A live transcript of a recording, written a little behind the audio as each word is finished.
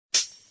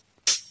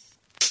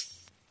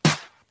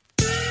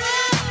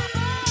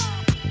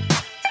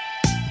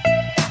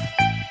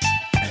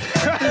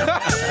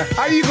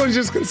are you going to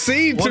just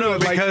concede to no,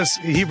 it? because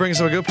he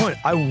brings up a good point.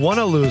 I want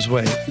to lose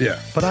weight. Yeah.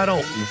 But I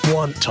don't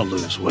want to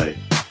lose weight.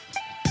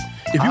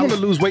 If you want to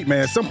lose weight, man,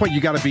 at some point you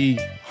got to be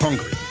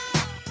hungry.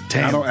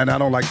 Damn. I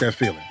don't like that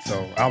feeling.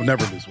 So I'll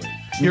never lose weight.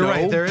 You're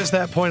right. There is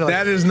that point.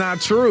 That is not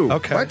true.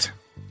 Okay. What?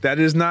 That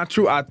is not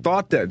true. I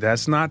thought that.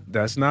 That's not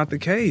the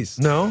case.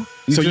 No?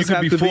 So you just can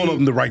have be to full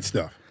of the right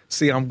stuff.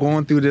 See, I'm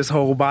going through this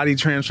whole body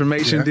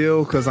transformation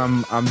deal because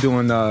I'm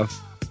doing a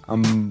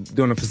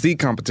physique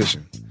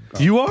competition.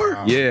 You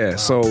are? Yeah.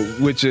 So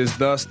which is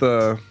thus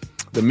the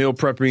meal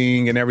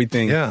prepping and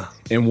everything. Yeah.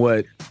 And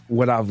what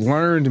I've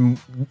learned,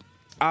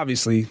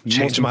 obviously,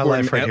 Changed my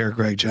life right here,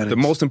 Greg Jennings. The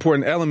most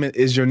important element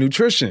is your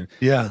nutrition.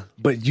 Yeah.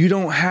 But you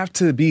don't have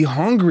to be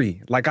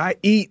hungry. Like I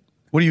eat.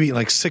 What do you eat?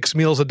 Like 6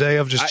 meals a day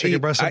of just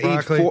chicken breast and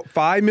broccoli? I eat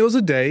 5 meals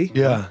a day.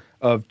 Yeah.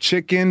 Of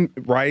chicken,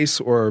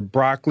 rice, or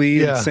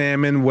broccoli, and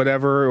salmon,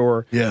 whatever.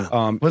 Or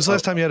when's the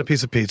last time you had a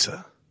piece of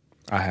pizza?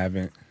 I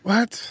haven't.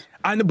 What?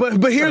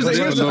 But here's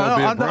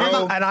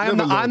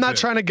I'm not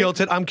trying to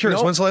guilt it. I'm curious.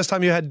 Nope. When's the last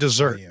time you had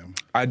dessert?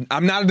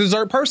 I'm not a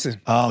dessert person.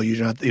 Oh, you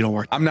don't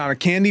work. I'm not a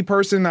candy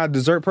person, not a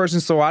dessert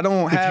person, so I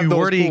don't have those. If you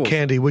were to eat pools.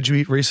 candy, would you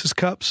eat Reese's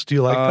Cups? Do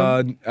you like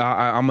them?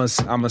 I'm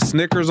a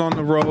Snickers on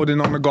the road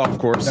and on the golf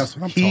course. That's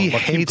what I'm He talking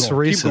about. hates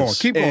Reese's.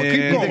 Keep going.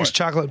 He thinks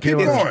chocolate and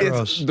peanut butter is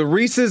gross. The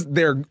Reese's,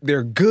 they're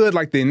good,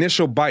 like the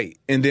initial bite,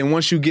 and then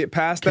once you get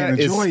past that,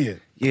 enjoy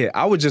it. Yeah,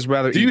 I would just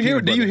rather. Do you hear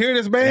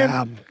this man?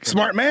 Yeah.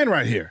 Smart man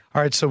right here.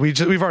 All right, so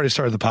we've already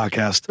started the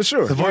podcast. For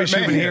sure. The voice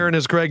you've been hearing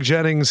is Greg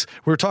Jennings.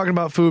 We're talking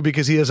about food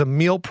because he has a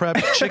meal prep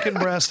chicken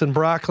breast and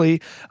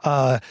broccoli.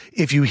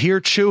 If you hear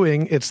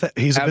chewing, it's that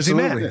he's a busy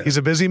man. Yeah. He's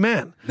a busy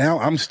man. Now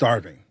I'm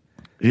starving.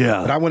 Yeah.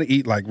 But I want to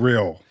eat like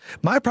real.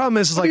 My problem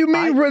is What like, do you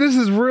mean? This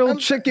is real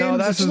chicken.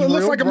 No, It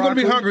looks like I'm going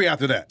to be hungry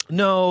after that.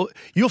 No,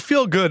 you'll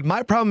feel good.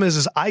 My problem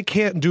is I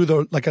can't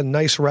do a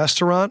nice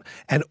restaurant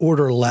and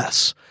order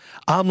less.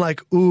 I'm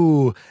like,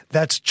 ooh,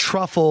 that's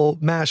truffle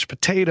mashed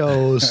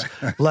potatoes.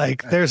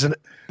 Like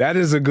That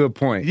is a good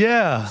point.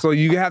 Yeah. So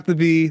you have to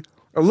be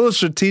a little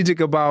strategic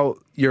about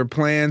your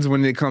plans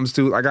when it comes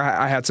to, like,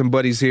 I had some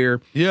buddies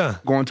here. Yeah.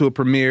 Going to a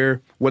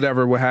premiere,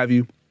 whatever, what have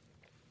you.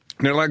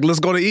 And they're like, let's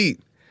go to eat.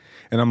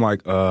 And I'm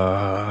like,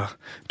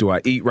 do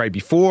I eat right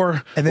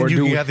before? And then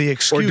you have the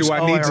excuse, do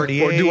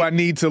I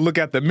need to look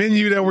at the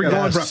menu that we're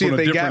going to see if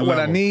they got what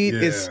I need?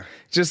 Yeah.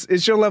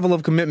 It's your level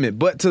of commitment.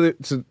 But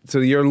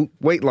to your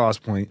weight loss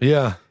point,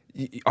 Yeah.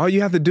 all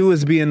you have to do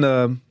is be in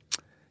the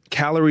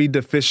calorie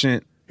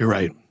deficient You're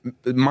right.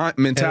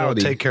 mentality.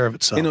 It'll take care of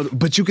itself.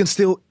 But you can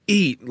still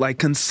eat like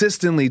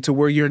consistently to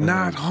where you're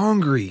not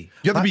hungry.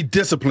 You have to be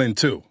disciplined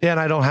too. Yeah, and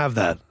I don't have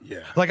that. Yeah.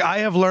 Like I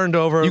have learned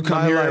over You come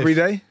my here life, every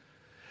day?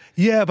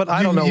 Yeah, but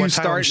I don't know you what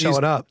time I'm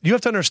showing up. You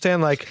have to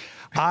understand, like,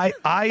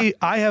 I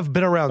have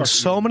been around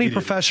so many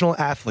professional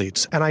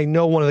athletes, and I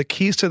know one of the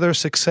keys to their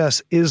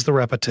success is the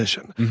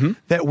repetition. Mm-hmm.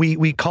 That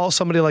we call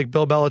somebody like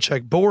Bill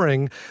Belichick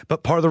boring,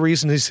 but part of the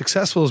reason he's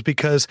successful is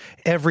because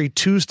every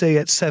Tuesday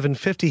at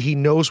 7:50 he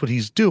knows what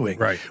he's doing.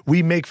 Right.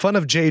 We make fun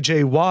of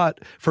J.J. Watt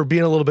for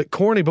being a little bit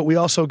corny, but we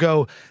also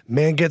go,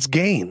 man gets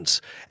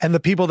gains. And the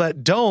people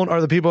that don't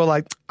are the people who are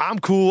like, I'm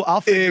cool,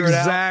 I'll figure it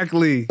out.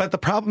 Exactly. But the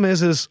problem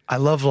is I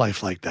love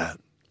life like that.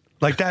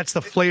 Like, that's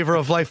the flavor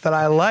of life that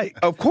I like.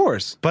 Of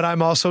course. But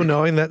I'm also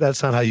knowing that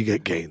that's not how you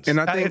get gains. And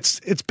I think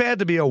it's bad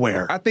to be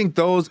aware. I think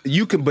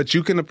you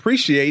can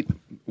appreciate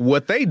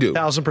what they do.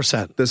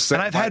 1,000%.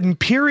 And I've had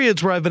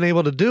periods where I've been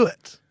able to do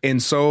it.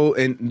 And so,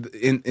 and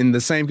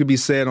the same could be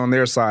said on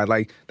their side.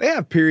 Like, they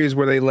have periods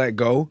where they let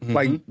go,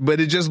 but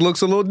it just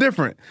looks a little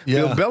different.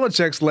 Yeah. Bill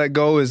Belichick's let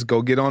go is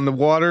go get on the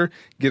water,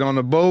 get on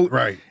the boat,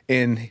 right,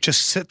 and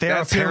just sit there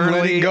that's him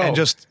apparently letting go. and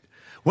just.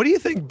 What do you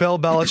think Bill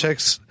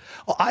Belichick's?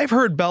 I've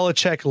heard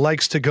Belichick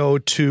likes to go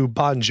to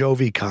Bon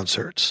Jovi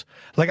concerts.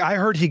 Like, I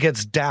heard he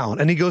gets down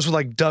and he goes with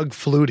like Doug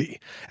Flutie,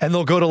 and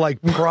they'll go to like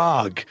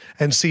Prague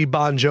and see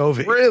Bon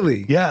Jovi.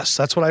 Really? Yes,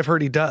 that's what I've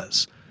heard he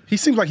does. He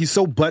seems like he's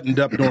so buttoned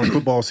up during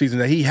football season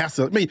that he has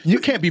to. I mean, you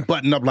can't be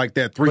buttoned up like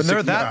that. When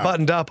they're that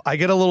buttoned up, I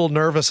get a little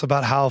nervous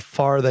about how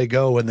far they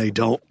go when they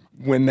don't.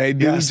 When they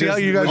do, yeah, see how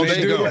you guys are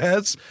shaking your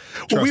heads?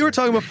 Well, we were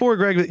talking before,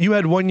 Greg, that you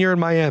had 1 year in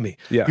Miami.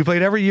 Yeah. You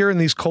played every year in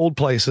these cold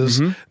places,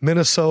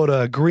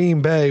 Minnesota,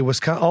 Green Bay,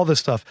 Wisconsin, all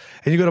this stuff.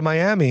 And you go to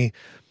Miami.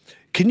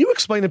 Can you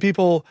explain to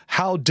people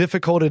how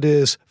difficult it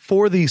is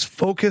for these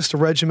focused,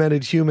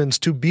 regimented humans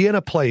to be in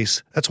a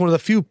place that's one of the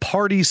few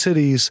party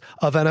cities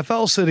of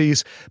NFL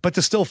cities, but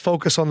to still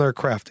focus on their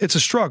craft? It's a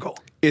struggle.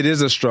 It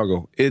is a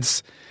struggle.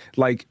 It's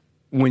like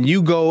when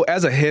you go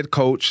as a head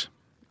coach,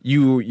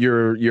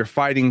 you're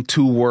fighting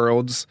two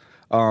worlds.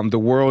 The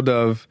world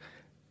of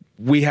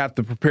we have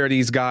to prepare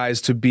these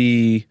guys to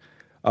be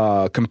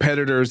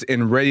competitors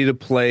and ready to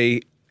play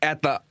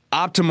at the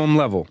optimum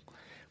level.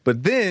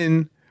 But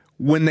then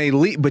when they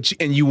leave,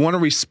 and you want to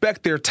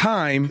respect their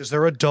time because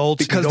they're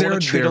adults. Because you don't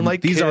want to treat them like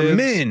these kids. are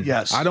men.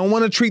 Yes, I don't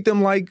want to treat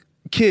them like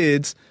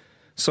kids.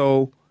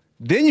 So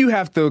then you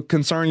have to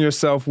concern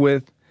yourself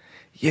with,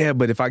 yeah,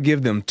 but if I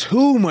give them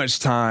too much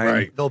time,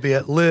 Right. They'll be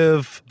at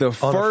Live. the on a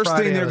first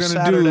Friday thing they're and a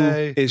going to do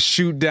Saturday. is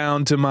shoot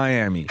down to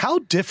Miami. How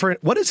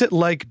different? What is it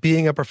like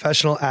being a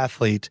professional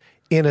athlete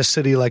in a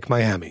city like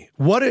Miami?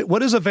 What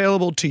is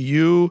available to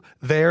you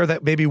there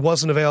that maybe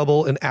wasn't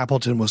available in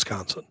Appleton,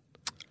 Wisconsin?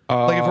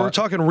 Like if we're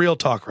talking real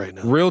talk right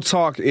now. Real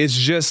talk, it's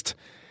just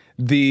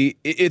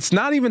it's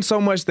not even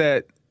so much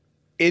that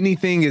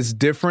anything is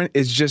different.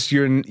 It's just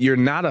you're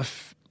not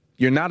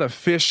a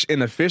fish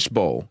in a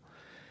fishbowl.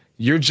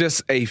 You're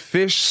just a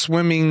fish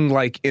swimming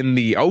like in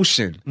the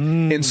ocean.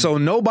 And so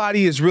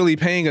nobody is really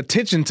paying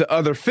attention to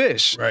other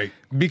fish. Right.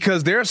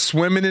 Because they're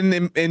swimming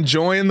and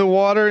enjoying the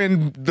water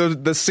and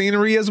the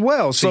scenery as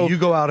well. So you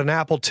go out in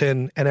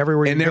Appleton and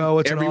everywhere you go,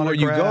 it's everywhere an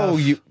you go,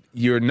 autograph.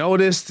 you're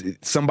noticed.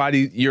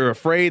 You're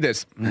afraid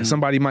that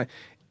somebody might.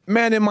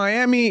 Man, in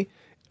Miami,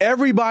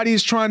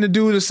 everybody's trying to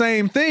do the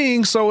same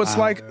thing, so it's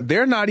like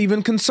they're not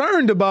even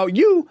concerned about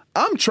you.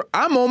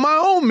 I'm on my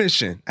own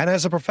mission. And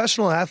as a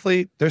professional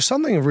athlete, there's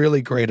something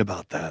really great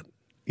about that.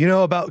 You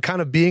know, about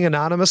kind of being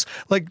anonymous.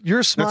 Like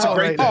your smile That's a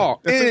great right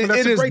thing. now.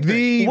 That's a great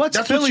thing. What's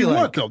That's Philly what you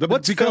like? want, though.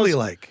 What's Because- Philly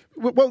like?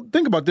 Well,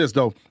 think about this,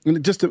 though.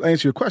 And just to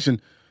answer your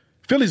question,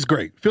 Philly's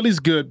great. Philly's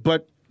good,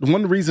 but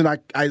one reason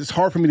it's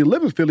hard for me to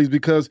live in Philly is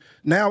because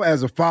now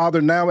as a father,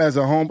 now as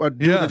a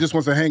dude that just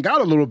wants to hang out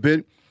a little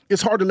bit,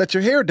 it's hard to let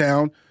your hair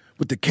down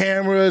with the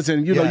cameras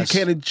and, you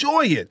can't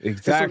enjoy it.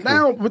 Exactly. And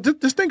so now,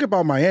 but just think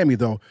about Miami,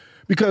 though,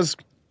 because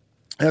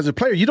as a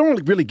player, you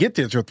don't really get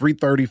there until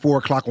 3:30, 4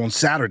 o'clock on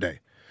Saturday.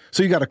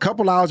 So you got a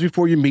couple hours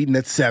before your meeting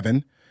at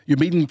 7. You're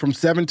meeting from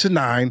 7 to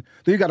 9.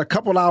 Then you got a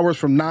couple hours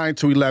from 9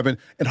 to 11.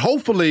 And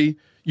hopefully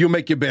you'll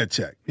make your bed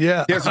check.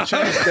 Yeah. There's a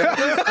chance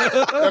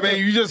that,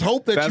 you just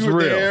hope that That's you were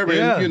real. there.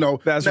 And, Yeah.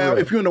 That's now, real.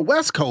 if you're in the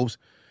West Coast,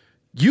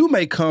 you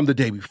may come the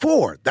day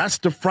before. That's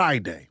the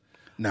Friday.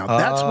 Now,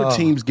 that's where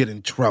teams get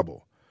in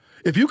trouble.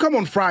 If you come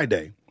on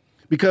Friday,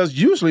 because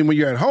usually when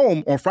you're at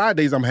home on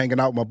Fridays, I'm hanging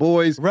out with my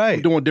boys, Right.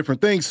 we're doing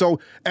different things. So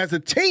as a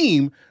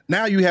team,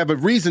 now you have a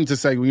reason to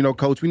say, well,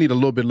 Coach, we need a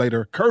little bit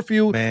later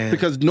curfew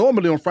because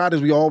normally on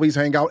Fridays we always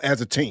hang out as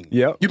a team.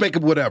 Yep. You make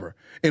it whatever,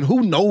 and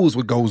who knows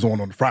what goes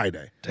on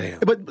Friday? Damn.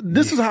 But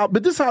this is how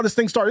this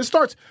thing starts. It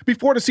starts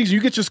before the season.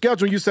 You get your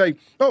schedule and you say,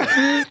 oh,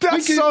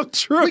 That's so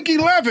true. Week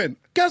 11.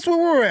 Guess where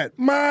we're at?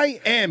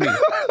 Miami.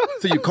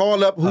 So you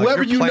call up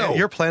whoever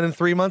You're planning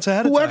 3 months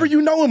ahead of time. whoever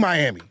you know in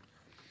Miami.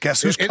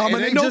 Guess who's coming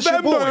And in ain't just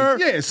your November?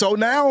 boys. Yeah, so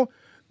now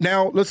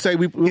let's say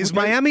Is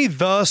Miami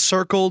the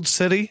circled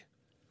city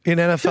in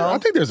NFL? I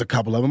think there's a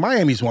couple of them.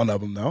 Miami's one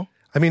of them, though.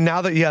 I mean,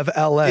 now that you have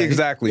LA.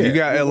 Exactly. You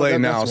Yeah. got LA Well,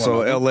 now, that's so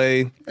one of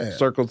them. LA,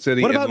 Circle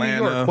City, What about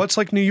Atlanta. New York? What's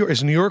like New York?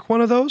 Is New York one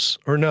of those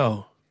or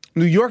no?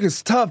 New York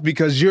is tough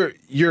because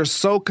you're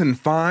so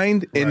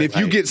confined, and if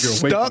you get You're away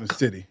from the stuck,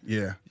 city.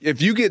 Yeah.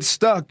 if you get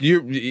stuck,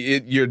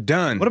 you're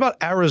done. What about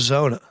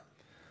Arizona?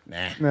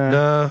 Nah.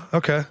 No.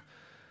 Okay.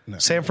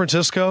 San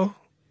Francisco?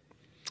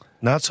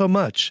 Not so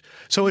much.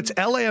 So it's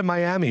LA and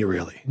Miami,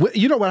 really. Well,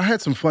 you know what? I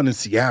had some fun in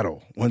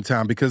Seattle one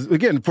time because,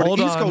 again, for Hold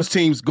the East on. Coast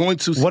teams going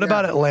to Seattle. What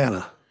about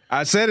Atlanta?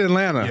 I said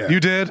Atlanta. Yeah.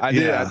 You did? I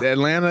did. Yeah.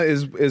 Atlanta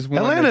is one.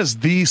 Atlanta's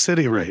the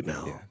city right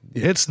now.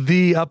 It's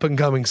the up and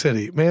coming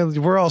city.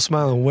 Man, we're all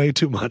smiling way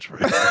too much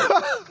right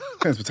now.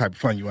 Depends what type of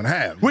fun you want to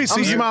have. Wait, so I'm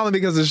you smiling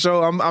because of the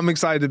show. I'm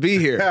excited to be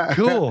here.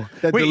 cool.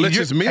 That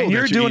delicious meal And that you're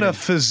you're doing a eating.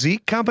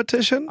 physique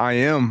competition? I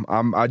am.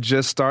 I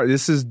just started.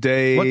 This is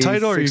day. What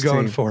title are you 16.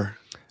 going for?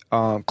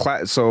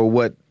 So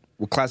what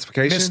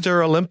classification?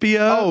 Mr.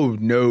 Olympia? Oh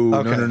no,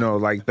 Okay. no!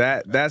 Like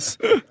that's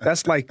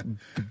like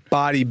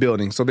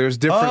bodybuilding. So there's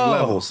different Oh.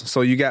 levels.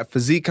 So you got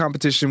physique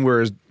competition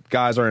where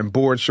guys are in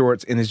board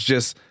shorts and it's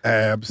just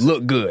Abs.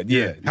 look good.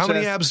 Yeah. How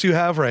many abs do you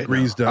have right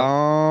Greased up.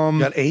 now? You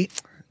got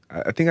 8?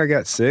 I think I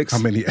got 6. How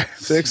many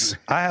abs? 6.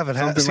 I haven't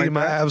Something seen like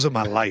my that. abs in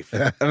my life.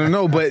 I don't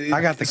know, but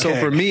I got the so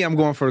for cake. me, I'm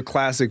going for the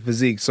classic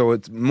physique. So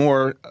it's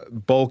more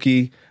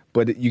bulky,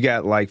 but you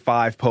got like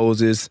 5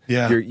 poses.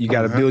 Yeah. You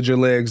got to build your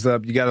legs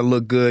up. You got to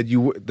look good.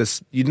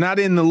 You're not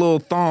in the little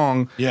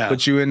thong, Yeah.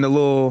 but you're in the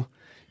little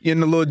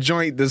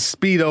joint, the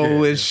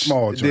Speedo-ish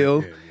small joint.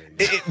 deal. Yeah,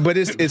 yeah. But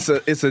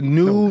it's a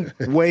new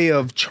way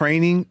of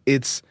training.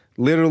 It's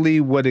literally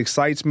what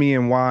excites me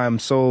and why I'm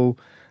so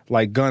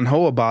like gun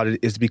ho about it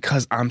is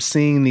because I'm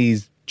seeing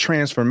these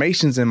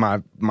transformations in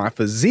my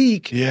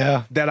physique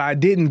Yeah. that I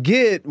didn't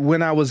get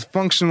when I was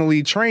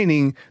functionally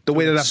training the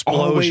way that I've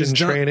always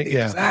Explosion done. training,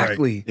 yeah.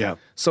 Exactly. Right. Yeah.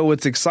 So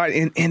it's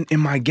exciting, and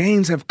my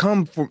gains have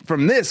come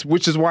from this,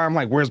 which is why I'm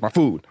like, where's my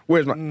food?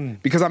 Where's my?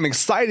 Because I'm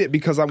excited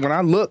because when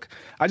I look,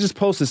 I just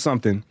posted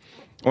something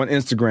on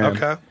Instagram.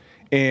 Okay.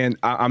 And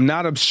I'm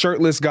not a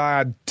shirtless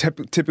guy. I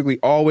typically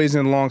always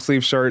in long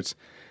sleeve shirts,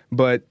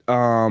 but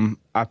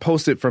I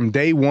posted from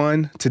day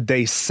 1 to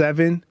day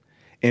 7,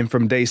 and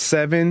from day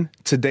 7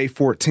 to day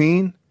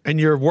 14. And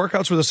your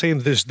workouts were the same.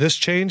 This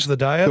changed the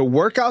diet? The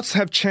workouts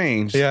have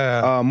changed.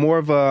 Yeah. More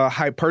of a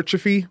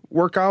hypertrophy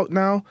workout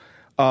now.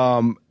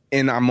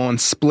 And I'm on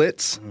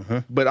splits.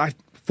 But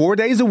 4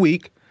 days a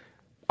week.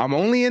 I'm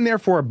only in there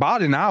for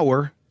about an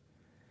hour.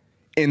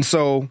 And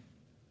so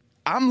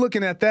I'm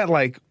looking at that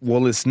like,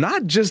 well, it's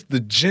not just the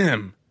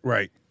gym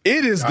Right.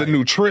 It is the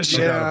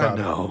nutrition. No doubt about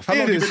it. know. How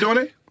long you been doing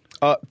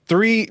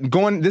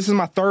it? This is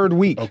my 3rd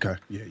week. Okay.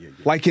 Yeah.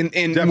 Like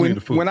Definitely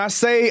the food. when I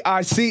say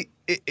I see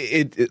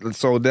it,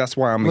 so that's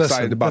why I'm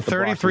excited about the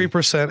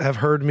 33% have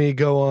heard me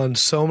go on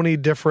so many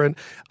different.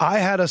 I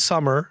had a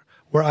summer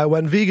where I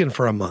went vegan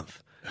for a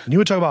month. And you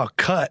would talk about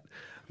cut.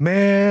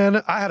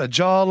 Man, I had a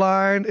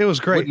jawline. It was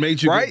great. What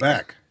made you Right? go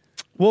back?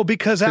 Well,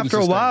 because after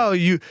a sustain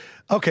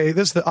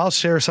while, I'll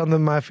share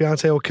something my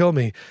fiance will kill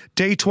me.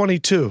 Day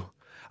 22,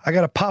 I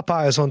got a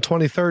Popeyes on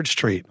 23rd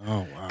Street.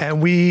 Oh, wow.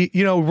 And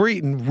we're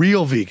eating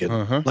real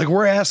vegan. Like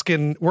we're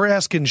asking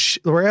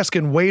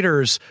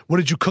waiters, what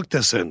did you cook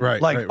this in?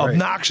 Right, Like right, right.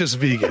 obnoxious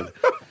vegan.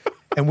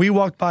 And we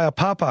walked by a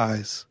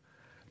Popeyes,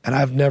 and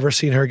I've never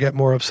seen her get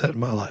more upset in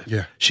my life.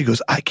 Yeah. She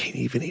goes, I can't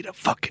even eat a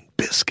fucking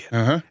biscuit.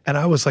 And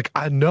I was like,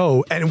 I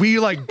know. And we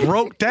like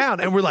broke down,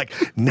 and we're like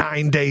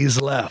 9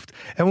 days left.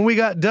 And when we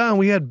got done,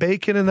 we had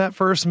bacon in that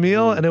first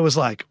meal, and it was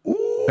like, ooh.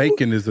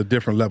 Bacon is a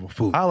different level of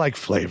food. I like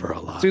flavor a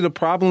lot. See, the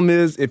problem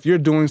is if you're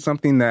doing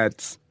something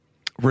that's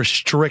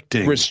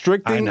Restricting,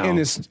 I know. and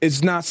it's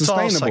not It's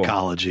all sustainable.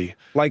 psychology.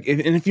 Like,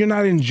 if you're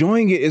not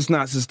enjoying it, it's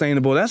not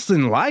sustainable. That's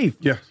in life.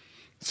 Yeah.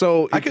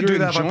 So I if could you're do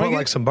that if I put enjoying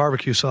like some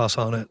barbecue sauce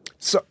on it.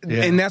 So,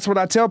 Yeah. and that's what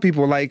I tell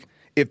people. Like,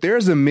 if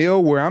there's a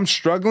meal where I'm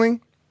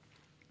struggling,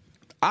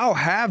 I'll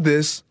have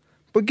this,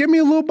 but give me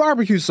a little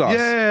barbecue sauce.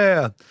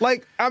 Yeah.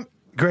 Like, I'm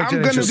Greg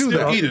going Jennings to just do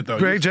that. Eat it, though.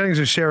 Greg Jennings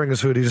is sharing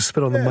his food. He just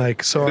spit on the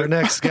mic. So our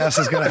next guest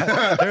is going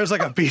to there's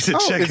like a piece of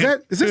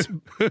chicken. Is this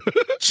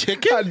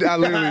chicken? I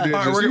literally did.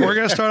 All right, just- we're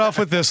going to start off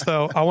with this,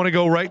 though. I want to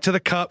go right to the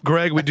cup.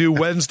 Greg, we do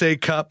Wednesday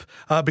cup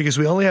because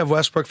we only have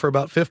Westbrook for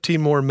about 15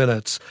 more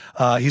minutes.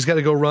 He's got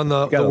to go run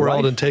the a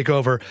world life. and take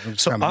over.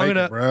 So I'm trying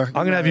to going make it,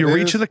 bruh. to have you It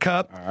reach is. in the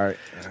cup. All right.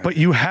 But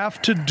you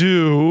have to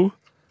do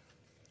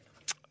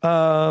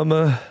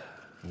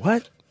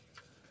What?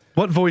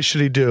 what voice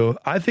should he do?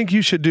 I think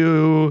you should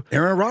do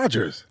Aaron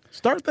Rodgers.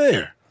 Start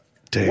there.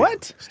 Dave.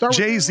 What? Start with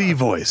Jay-Z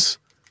voice.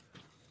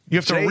 You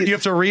have to Jay- you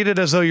have to read it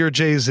as though you're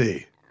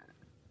Jay-Z.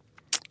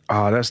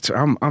 Oh,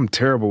 I'm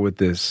terrible with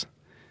this.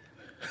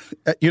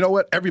 You know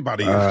what?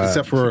 Everybody is,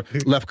 except for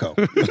Lefkoe.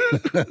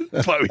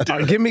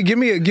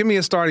 Give me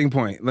a starting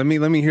point. Let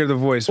me hear the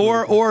voice.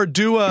 Or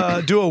do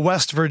a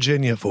West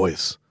Virginia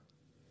voice.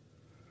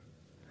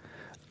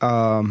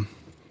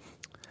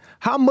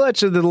 How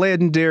much of the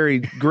legendary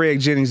Greg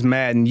Jennings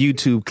Madden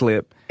YouTube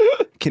clip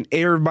can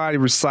everybody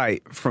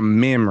recite from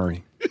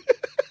memory?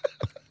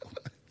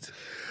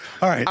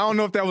 All right. I don't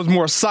know if that was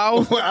more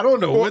south. I don't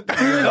know what. No,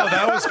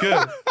 that was good.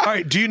 All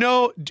right. Do you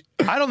know?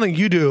 I don't think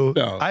you do.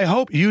 No. I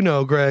hope you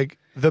know, Greg,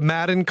 the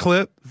Madden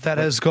clip that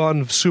has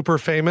gone super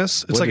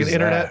famous. It's What like an is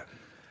internet. that?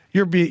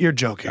 You're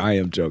joking. I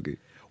am joking.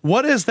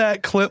 What is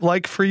that clip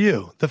like for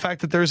you? The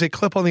fact that there's a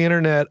clip on the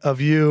internet of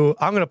you.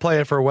 I'm going to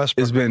play it for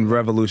Westbrook. It's been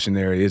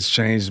revolutionary. It's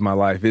changed my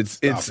life.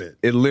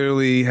 It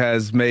literally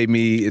has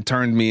it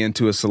turned me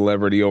into a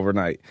celebrity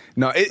overnight.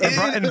 No,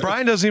 and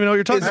Brian doesn't even know what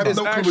you're talking I have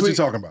about. no clue what you're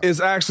talking about. It's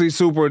actually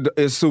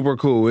super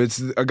cool. It's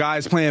a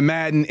guy's playing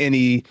Madden and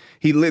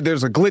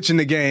there's a glitch in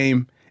the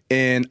game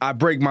and I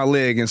break my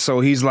leg and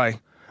so he's like,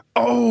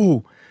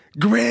 "Oh,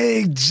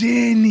 Greg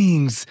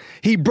Jennings,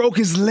 he broke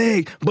his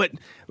leg, but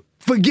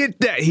forget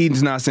that."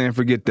 He's not saying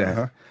forget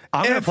that.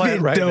 I'm going to play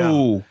it right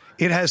now.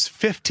 It has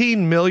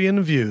 15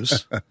 million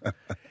views.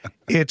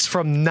 It's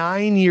from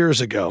 9 years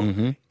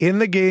ago. In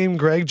the game,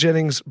 Greg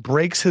Jennings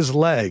breaks his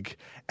leg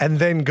and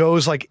then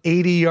goes like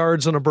 80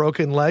 yards on a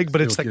broken leg,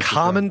 but it's the gets it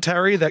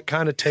commentary that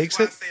kind of takes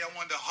I it. say I'm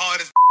one of the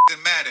hardest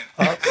in Madden.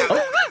 I have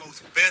the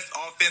most best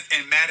offense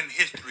in Madden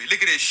history.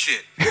 Look at this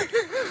shit.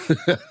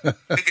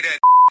 Look at that.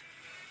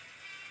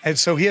 And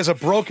so he has a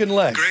broken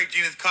leg. Greg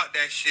Jennings caught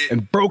that shit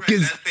and broke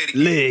his Let's play it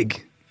again.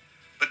 leg.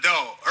 But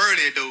dog,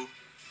 earlier though,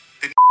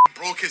 the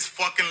broke his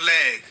fucking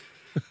leg.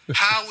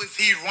 How is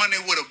he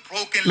running with a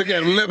broken Look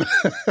leg?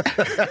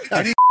 at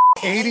him. 80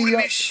 Holding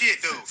yards. this shit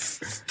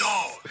though.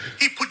 Dog,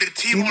 he put the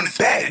team on his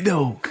Back back.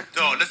 though.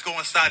 Dog, let's go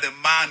inside the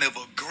mind of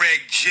a Greg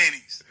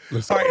Jennings.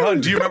 All right,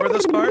 hon, do you remember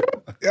this part?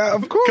 Yeah,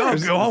 of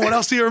course. Go on. What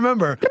else do you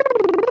remember?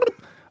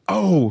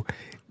 Oh,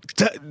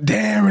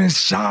 Darren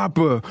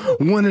Sharper,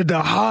 one of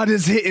the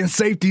hardest hitting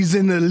safeties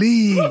in the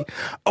league.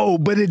 Oh,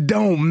 but it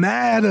don't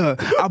matter.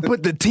 I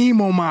put the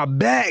team on my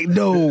back,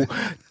 though.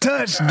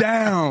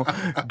 Touchdown,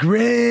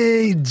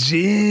 Greg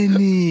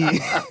Jennings.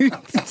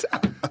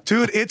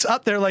 Dude, it's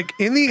up there. Like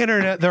in the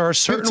internet, there are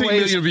certain 15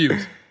 ways. million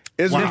views.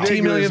 It's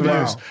 15 million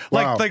ridiculous, views.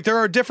 man. Wow. Like there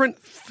are different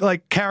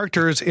like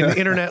characters in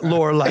internet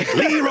lore, like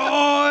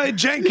Leroy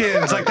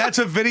Jenkins. Like that's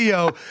a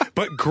video,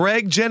 but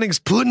Greg Jennings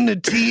putting the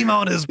team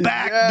on his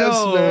back. Yes,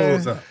 though.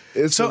 man.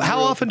 It's So a how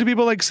real- often do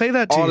people like say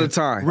that to All you? the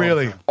time.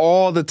 Really?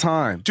 All the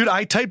time. Dude,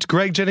 I typed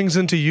Greg Jennings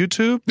into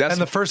YouTube, That's-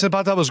 and the first thing that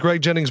popped up was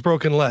Greg Jennings'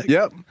 broken leg.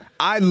 Yep.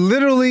 I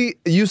literally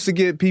used to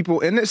get people,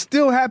 and it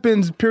still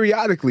happens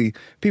periodically,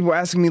 people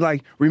asking me,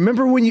 like,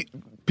 remember when you,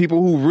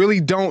 people who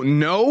really don't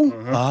know,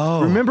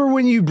 remember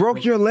when you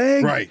broke your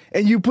leg Right.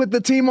 and you put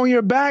the team on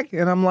your back?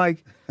 And I'm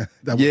like,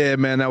 Yeah,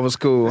 man, that was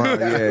cool. Huh?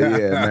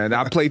 Yeah, man.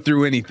 I played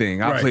through anything.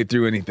 Right.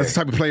 That's the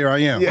type of player I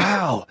am.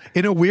 Wow.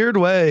 In a weird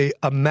way,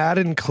 a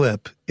Madden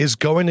clip is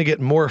going to get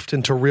morphed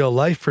into real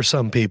life for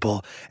some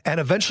people, and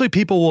eventually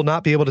people will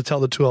not be able to tell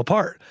the two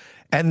apart.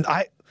 And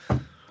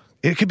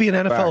it could be in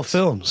NFL Facts.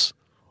 films.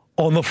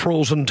 On the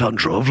frozen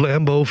tundra of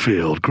Lambeau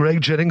Field, Greg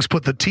Jennings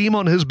put the team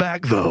on his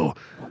back, though.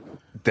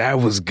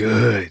 That was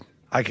good.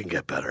 I can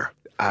get better.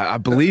 I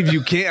believe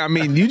you can. I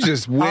mean, you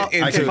just went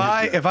into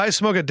If I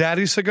smoke a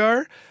daddy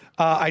cigar,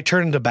 I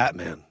turn into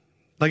Batman.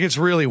 Like, it's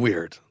really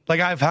weird.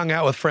 Like, I've hung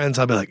out with friends.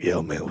 I'll be like,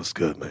 yo, man, what's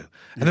good, man?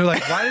 And they're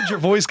like, why did your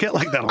voice get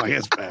like that? I'm like,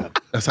 it's bad.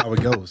 That's how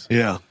it goes.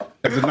 Yeah.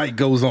 As the night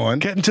goes on.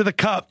 Getting to the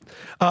cup.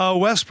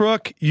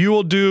 Westbrook, you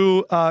will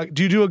do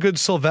you do a good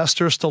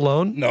Sylvester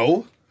Stallone?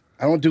 No,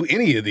 I don't do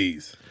any of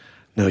these.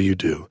 No, you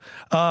do.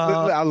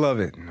 I love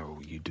it. No,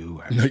 you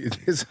do. No,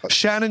 it's-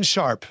 Shannon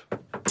Sharp.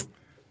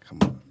 Come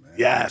on, man.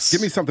 Yes.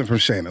 Give me something from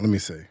Shannon. Let me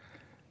see.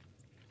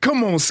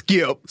 Come on,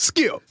 Skip.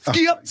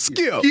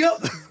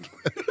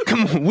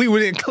 Come on, we were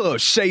in club.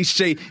 Shay.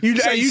 You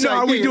know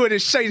how we do it in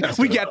Shay.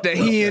 We got the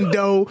hen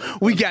dough.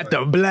 We got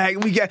the black.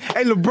 We got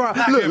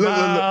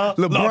LeBron.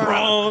 Look,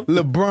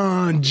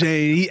 LeBron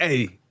James.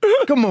 Hey,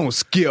 come on,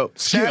 Skip.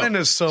 Shannon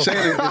is so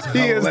Shannon is He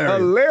is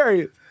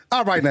hilarious.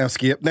 All right, now,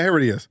 Skip. Now, here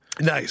it is.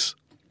 nice.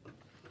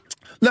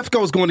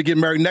 Lefkoe is going to get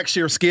married next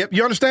year, Skip.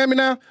 You understand me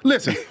now?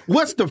 Listen,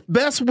 what's the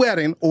best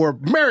wedding or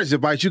marriage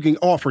advice you can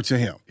offer to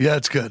him? Yeah,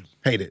 it's good.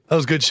 Hate it. That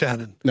was good,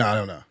 Shannon. No, I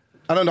don't know.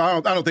 I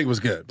don't think it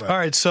was good. But. All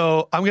right,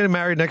 so I'm getting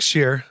married next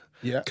year.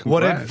 Yeah. What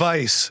Congrats.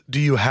 advice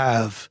do you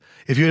have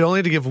if you had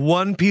only to give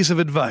one piece of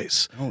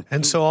advice?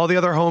 And so all the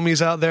other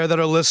homies out there that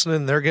are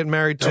listening, they're getting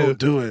married too. Don't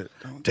do it.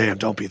 Damn,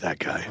 don't be that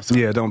guy.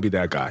 Yeah, don't be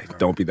that guy.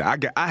 Don't be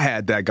that. I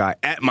had that guy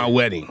at my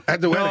wedding.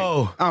 At the wedding.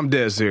 No. I'm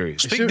dead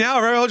serious. Speak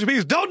now, right? Hold your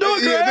peace. Don't do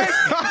it,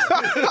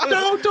 Greg.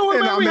 Don't do it,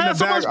 And man. I'm We in had the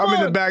so back. much I'm in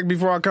the fun. back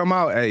before I come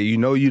out. Hey, you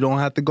know you don't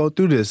have to go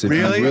through this.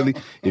 Really?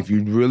 If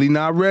you really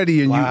not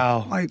ready and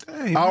Wow. you like,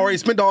 hey, I already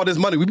spent all this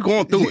money. We be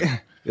going through it.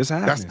 it's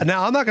happening.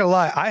 Now, I'm not going to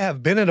lie. I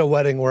have been at a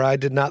wedding where I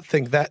did not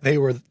think that they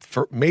were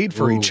made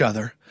for each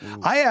other.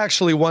 I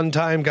actually one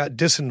time got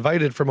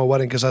disinvited from a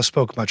wedding because I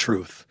spoke my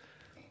truth.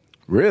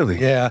 Really?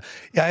 Yeah.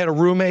 I had a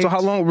roommate. So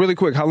how long? Really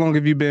quick. How long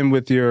have you been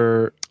with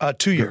your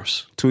 2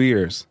 years. 2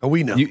 years?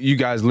 We know. You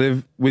guys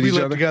live with We each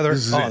live other together.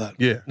 This is All it. that.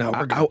 Yeah. No,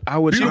 we're good. I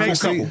would. She Beautiful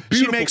makes, couple. she,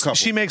 Beautiful makes, couple.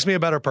 she makes me a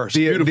better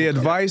person. The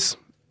advice,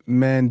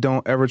 man,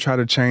 don't ever try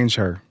to change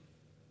her.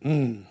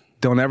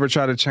 Don't ever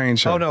try to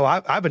change her. Oh no,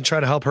 I've been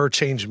trying to help her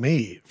change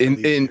me. for these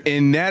years.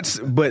 And that's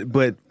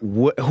but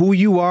who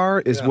you are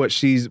is what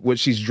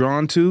she's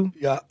drawn to,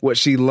 Yeah. what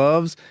she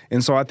loves.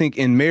 And so I think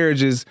in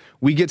marriages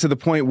we get to the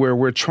point where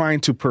we're trying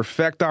to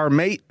perfect our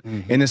mate,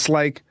 and it's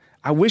like,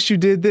 I wish you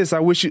did this. I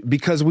wish you,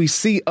 because we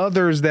see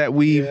others that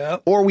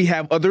or we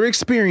have other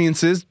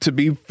experiences, to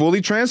be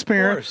fully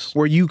transparent, course.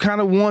 where you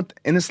kind of want,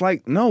 and it's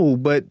like, no,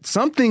 but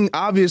something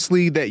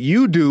obviously that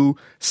you do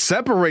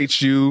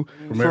separates you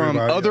from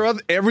everybody,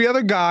 every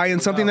other guy,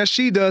 and something that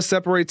she does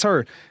separates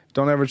her.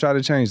 Don't ever try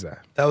to change that.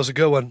 That was a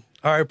good one.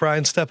 All right,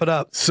 Brian, step it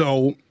up.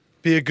 So,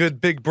 Be a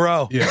good big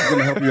bro. yeah, I'm going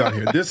to help you out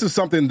here. This is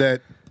something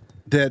that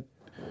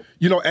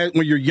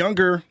when you're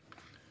younger,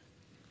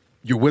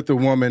 you're with a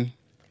woman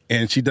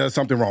and she does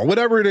something wrong,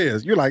 whatever it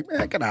is, you're like,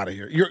 man, get out of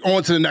here. You're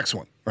on to the next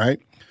one, right?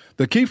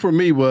 The key for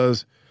me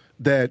was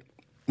that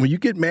when you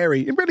get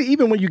married, and really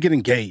even when you get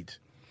engaged,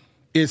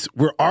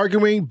 we're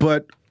arguing,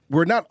 but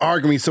we're not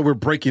arguing so we're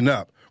breaking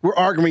up. We're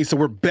arguing so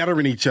we're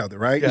bettering each other,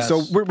 right? Yes.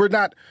 And so we're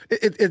not,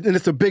 and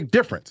it's a big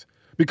difference.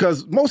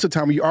 Because most of the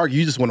time when you argue,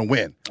 you just want to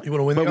win. You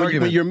want to win But the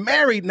argument. when you're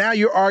married, now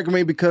you're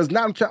arguing because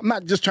now I'm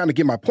not just trying to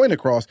get my point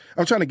across.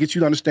 I'm trying to get you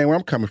to understand where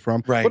I'm coming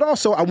from. Right. But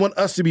also, I want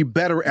us to be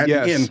better at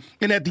the end.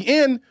 And at the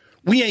end,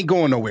 we ain't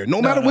going nowhere.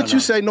 No matter what you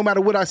say, no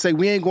matter what I say,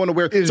 we ain't going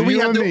nowhere. It's so we you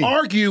have and to me.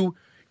 argue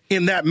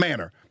in that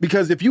manner.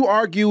 Because if you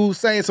argue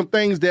saying some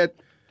things that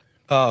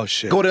Oh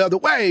shit. go the other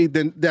way,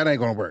 then that ain't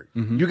going to work.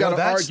 You got to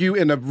that's- argue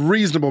in a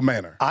reasonable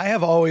manner. I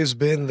have always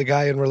been the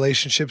guy in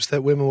relationships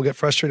that women will get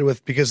frustrated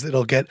with because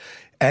it'll get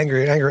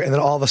angry, and then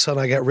all of a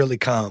sudden I get really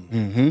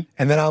calm.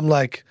 And then I'm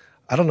like,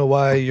 I don't know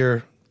why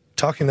you're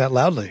talking that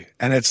loudly.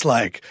 And it's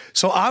like,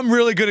 so I'm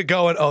really good at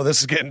going, oh,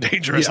 this is getting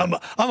dangerous. Yeah.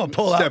 I'm going to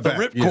pull Step out the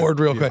back. ripcord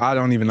real quick. I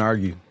don't even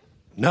argue.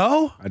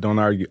 No? I don't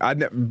argue.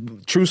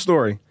 True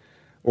story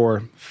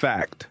or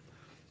fact.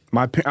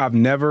 I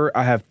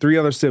have 3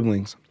 other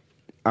siblings.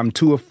 I'm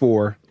 2 of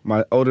 4.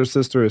 My older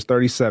sister is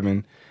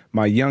 37.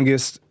 My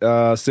youngest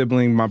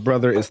sibling, my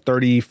brother, is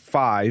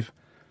 35.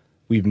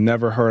 We've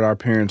never heard our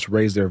parents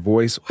raise their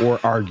voice or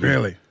argue.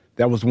 Really?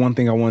 That was one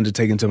thing I wanted to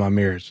take into my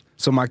marriage.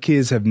 So my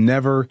kids have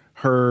never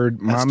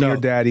heard mommy or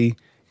dope. daddy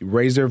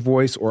raise their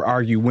voice or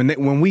argue. When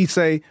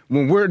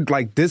we're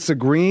like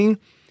disagreeing,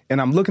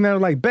 and I'm looking at her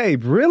like,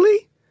 babe,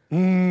 really?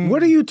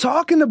 What are you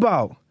talking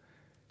about?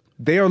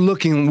 They are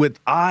looking with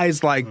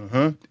eyes like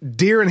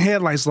deer in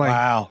headlights. Like,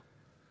 Wow.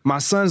 my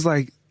son's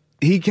like,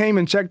 he came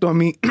and checked on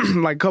me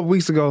like a couple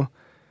weeks ago.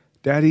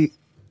 Daddy,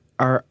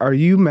 are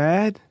you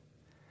mad?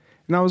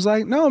 And I was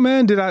like, no,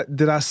 man. Did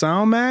I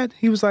sound mad?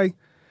 He was like,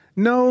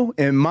 No,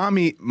 and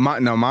mommy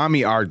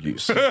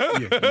argues.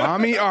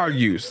 Mommy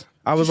argues.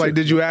 I was like,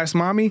 did you ask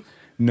mommy?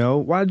 No.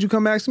 Why did you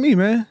come ask me,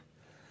 man?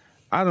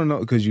 I don't know,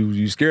 because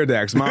you scared to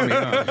ask mommy.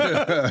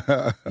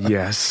 Huh?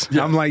 Yes.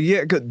 Yeah. I'm like,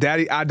 yeah,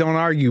 daddy, I don't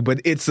argue,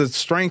 but it's a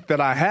strength that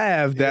I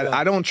have that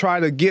I don't try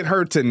to get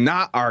her to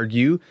not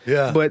argue.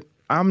 Yeah. But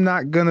I'm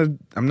not gonna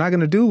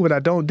do what I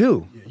don't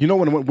do. You know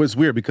what was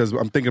weird, because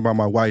I'm thinking about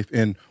my wife,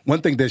 and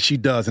one thing that she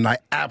does, and I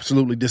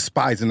absolutely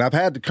despise, and I've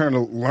had to kind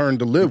of learn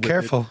to live with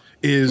careful.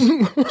 it, is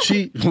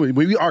when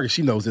we argue,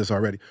 she knows this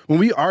already. When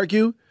we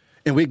argue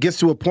and it gets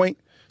to a point,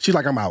 she's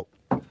like, I'm out.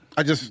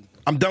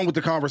 I'm done with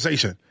the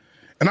conversation.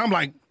 And I'm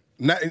like,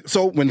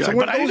 so when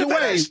someone goes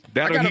away,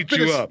 that'll heat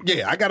you up.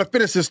 Yeah, I got to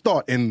finish this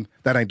thought, and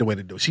that ain't the way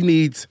to do it. She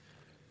needs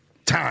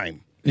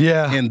time.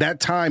 Yeah. And that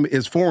time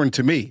is foreign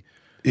to me.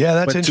 Yeah,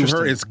 that's but interesting.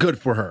 To her, it's good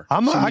for her.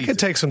 I could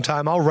take some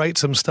time. I'll write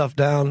some stuff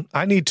down.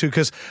 I need to,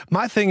 because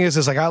my thing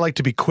is like I like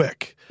to be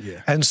quick.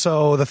 Yeah. And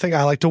so the thing,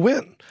 I like to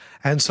win.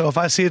 And so if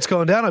I see it's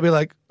going down, I'll be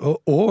like,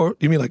 oh, or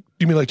you mean like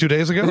 2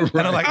 days ago? Right.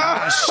 And I'm like,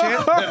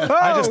 shit.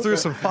 I just threw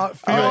some fuel.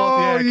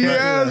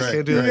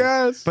 Can't do that.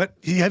 Yes. But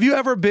have you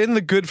ever been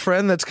the good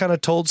friend that's kind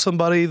of told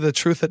somebody the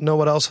truth that no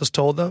one else has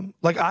told them?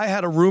 Like, I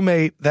had a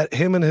roommate that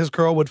him and his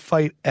girl would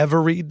fight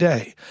every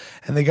day,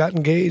 and they got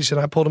engaged, and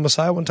I pulled him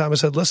aside one time. I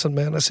said, listen,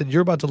 man, I said,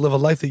 you're about to live a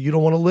life that you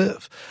don't want to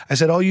live. I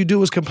said, all you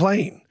do is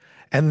complain.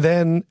 And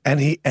then, and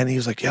he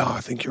was like, yeah,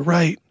 I think you're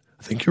right.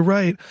 I think you're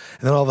right.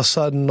 And then all of a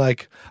sudden,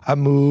 like, I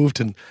moved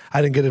and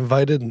I didn't get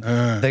invited, and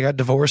they got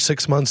divorced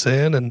 6 months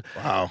in. And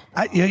wow.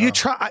 You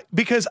try,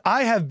 because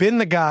I have been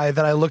the guy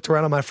that I looked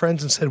around at my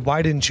friends and said,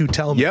 why didn't you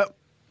tell me? Yep.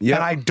 And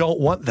I don't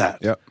want that.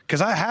 Yep.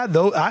 Because I had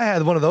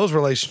one of those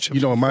relationships.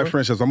 You know, in my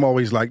friendships, I'm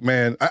always like,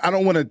 man, I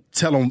don't want to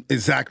tell them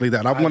exactly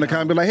that. I want to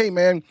kind of be like, hey,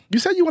 man, you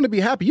said you want to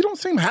be happy. You don't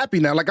seem happy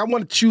now. Like, I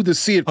want you to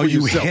see it for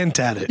yourself. You hint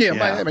at it. Yeah,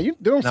 man, you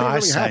don't seem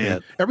really happy.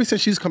 It. Ever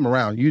since she's come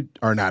around, you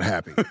are not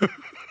happy.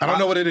 I don't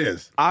know what it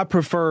is. I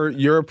prefer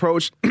your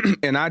approach,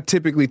 and I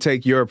typically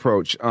take your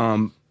approach.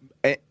 And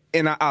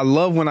I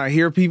love when I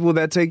hear people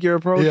that take your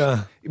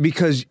approach,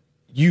 because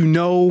you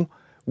know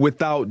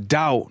without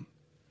doubt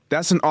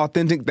that's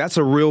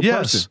a real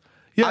person.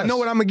 Yes. I know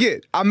what I'm going to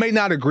get. I may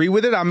not agree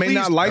with it. I may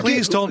not like it.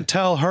 Please don't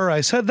tell her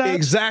I said that.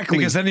 Exactly.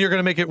 Because then you're going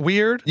to make it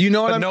weird. You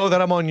know what I mean? Know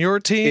that I'm on your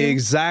team.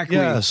 Exactly.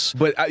 Yes.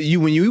 But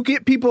when you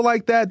get people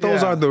like that,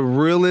 those are the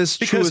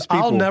realest, truest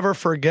people. I'll never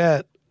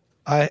forget.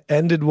 I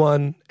ended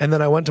one, and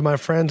then I went to my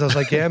friends. I was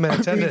like, "Yeah, man,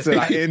 it's ended."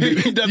 I ended.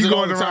 He does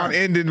going around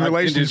ending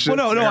relationships.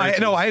 Well,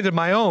 I ended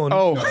my own.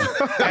 Oh,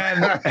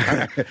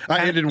 I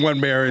ended one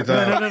marriage.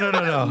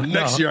 No.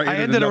 Next year, I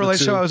ended a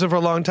relationship I was in for a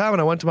long time,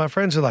 and I went to my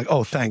friends. They're like,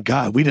 "Oh, thank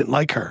God, we didn't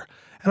like her."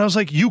 And I was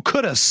like, "You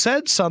could have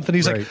said something."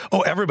 He's like,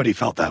 "Oh, everybody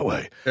felt that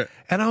way,"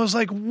 and I was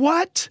like,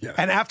 "What?" Yeah.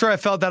 And after I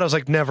felt that, I was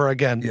like, "Never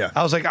again." Yeah.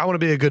 I was like, "I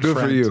want to be a good friend."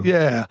 Good for you.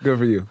 Yeah, good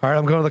for you. All right,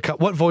 I'm going to the cup.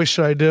 What voice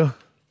should I do?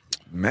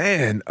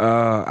 Man,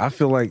 I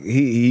feel like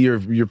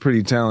you're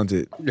pretty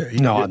talented.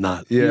 Yeah, I'm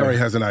not. Yeah. He already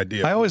has an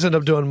idea. I always end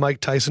up doing Mike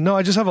Tyson. No,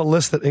 I just have a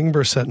list that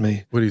Ingber sent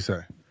me. What do you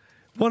say?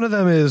 One of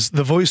them is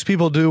the voice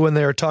people do when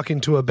they are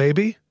talking to a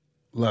baby.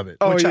 Love it.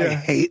 Which I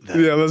hate that.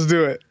 Yeah, let's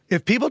do it.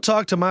 If people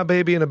talk to my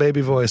baby in a baby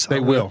voice, they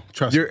will.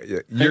 Trust me.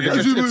 It's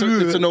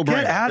a no-brainer.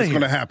 Get out of here. It's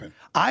going to happen.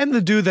 I'm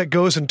the dude that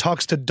goes and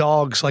talks to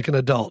dogs like an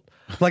adult.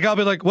 Like, I'll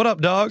be like, "What up,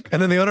 dog?" And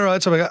then the owner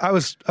writes, I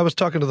was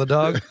talking to the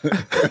dog.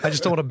 I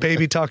just don't want to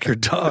baby talk your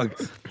dog.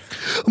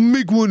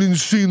 Make one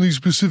insanely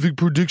specific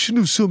prediction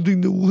of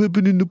something that will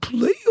happen in the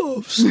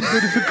playoffs.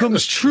 But if it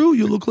comes true,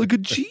 you'll look like a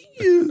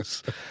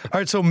genius. All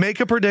right, so make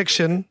a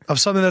prediction of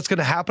something that's going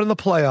to happen in the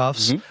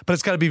playoffs, but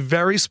it's got to be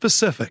very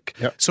specific.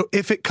 Yep. So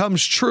if it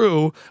comes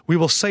true, we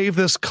will save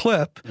this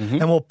clip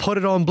and we'll put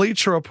it on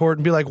Bleacher Report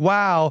and be like,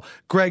 "Wow,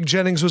 Greg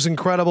Jennings was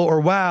incredible," or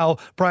 "Wow,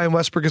 Brian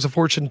Westbrook is a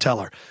fortune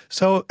teller."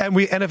 So,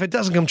 and if it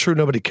doesn't come true,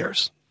 nobody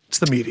cares. It's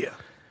the media.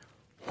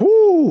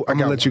 Whoo! I'm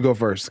gonna let you go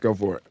first. Go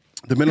for it.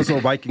 The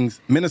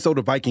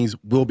Minnesota Vikings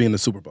will be in the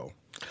Super Bowl.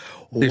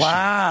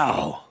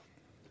 Wow.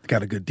 They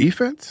got a good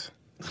defense.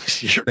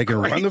 They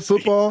can run the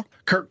football.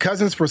 Kirk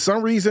Cousins, for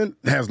some reason,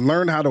 has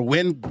learned how to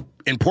win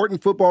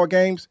important football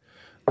games.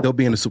 They'll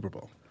be in the Super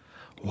Bowl.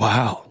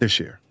 Wow. This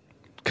year.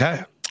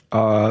 Okay.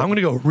 I'm going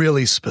to go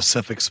really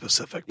specific.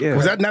 Yeah.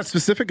 Was that not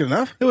specific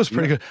enough? It was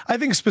pretty good. I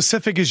think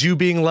specific is you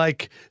being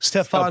like,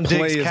 Stephon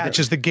Diggs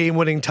catches the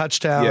game-winning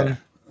touchdown. Yeah.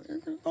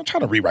 Don't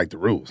try to rewrite the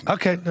rules.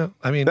 Okay, no,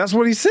 I mean... That's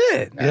what he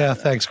said. Yeah,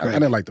 thanks, Greg. I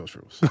didn't like those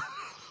rules.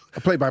 I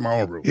play by my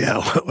own rules.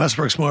 Yeah,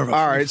 Westbrook's more of a...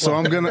 All right, so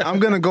I'm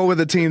gonna go with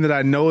a team that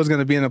I know is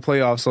gonna be in the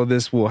playoffs, so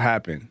this will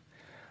happen.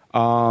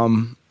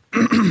 You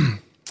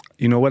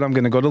know what? I'm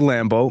gonna go to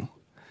Lambeau,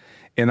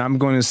 and I'm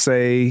gonna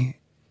say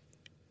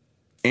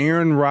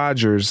Aaron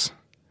Rodgers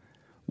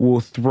will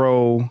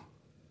throw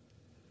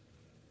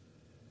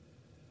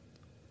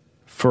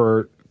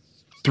for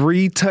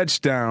 3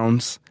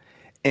 touchdowns,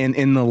 and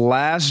in the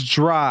last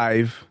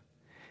drive,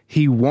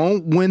 he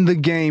won't win the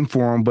game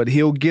for him, but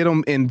he'll get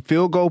them in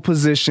field goal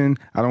position.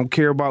 I don't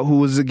care about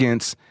who is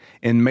against.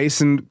 And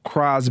Mason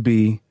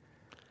Crosby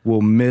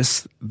will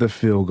miss the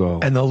field goal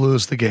And they'll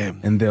lose the game.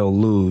 and they'll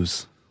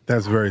lose.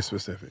 That's very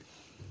specific.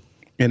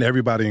 And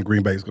everybody in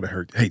Green Bay is going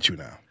to hate you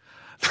now.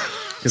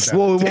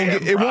 Well,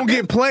 it won't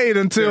get played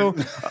until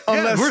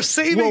unless we're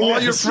saving all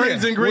your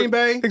friends in Green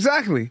Bay.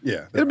 Exactly.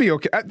 Yeah. It'll be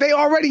okay. They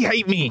already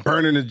hate me.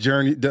 Burning the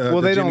journey.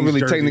 Well, they don't really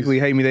technically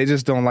hate me. They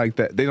just don't like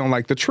that. They don't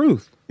like the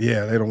truth.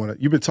 Yeah, they don't want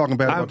to. You've been talking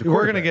bad about the We're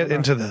quarterback. going to get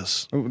into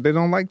this. They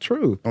don't like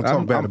truth. Don't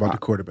talk bad about the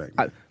quarterback.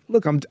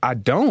 I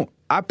don't.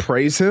 I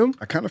praise him.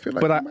 I kind of feel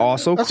like, but I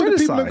also that's what the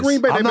people in criticize.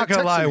 Green Bay. I'm not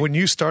going to lie. When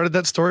you started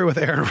that story with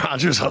Aaron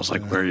Rodgers, I was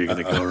like, where are you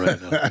going to go right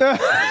now?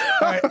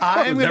 All right,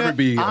 I'm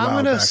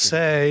going to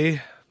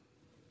say...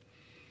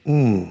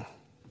 I'm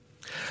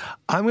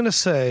going to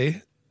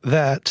say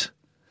that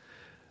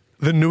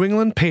the New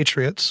England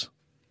Patriots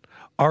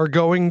are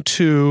going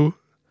to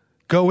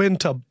go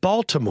into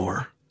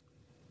Baltimore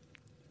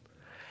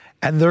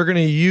and they're going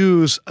to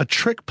use a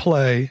trick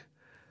play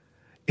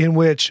in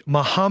which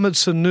Mohamed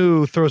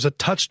Sanu throws a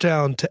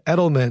touchdown to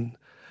Edelman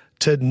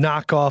to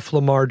knock off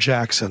Lamar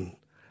Jackson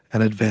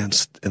and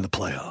advance in the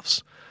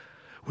playoffs,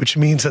 which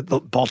means that the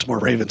Baltimore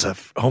Ravens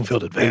have home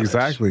field advantage.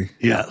 Exactly.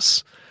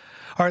 Yes.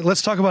 All right,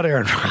 let's talk about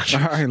Aaron Rodgers.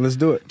 All right, let's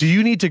do it. Do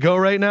you need to go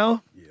right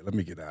now? Yeah, let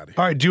me get out of here.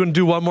 All right, do you want to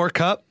do one more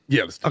cup?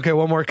 Yeah, let's do Okay,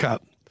 one more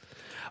cup.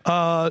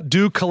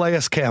 Do Calais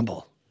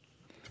Campbell.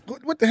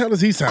 What the hell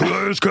does he sound like?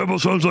 Calais Campbell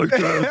sounds like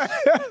this.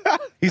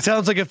 He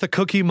sounds like if the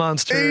Cookie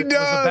Monster was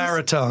a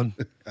baritone.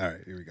 All right,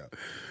 here we go.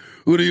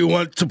 Who do you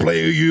want to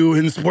play you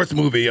in a sports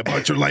movie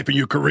about your life and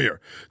your career?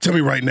 Tell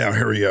me right now,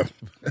 hurry up.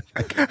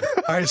 All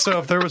right, so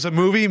if there was a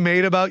movie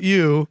made about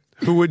you,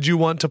 who would you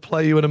want to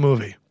play you in a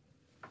movie?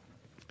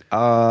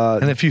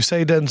 And if you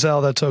say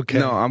Denzel, that's okay.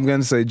 No, I'm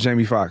going to say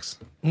Jamie Foxx.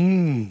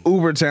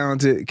 Uber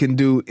talented, can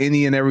do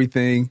any and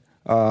everything.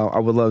 I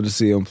would love to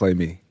see him play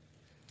me.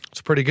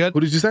 It's pretty good.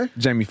 Who did you say?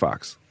 Jamie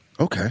Foxx.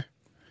 Okay.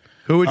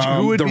 Who would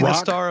The be the Rock?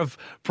 star of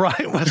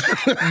Brian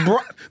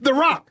Westbrook? The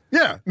Rock.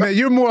 Yeah. Man,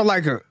 you're more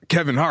like a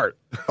Kevin Hart.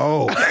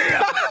 Oh.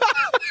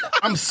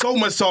 I'm so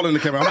much taller than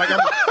Kevin.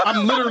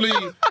 I'm literally.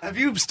 Have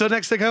you stood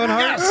next to Kevin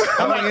Hart? Yes.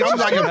 How many inches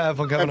like do you have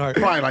on Kevin Hart?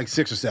 Probably like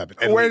 6 or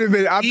 7. Wait a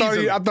minute. I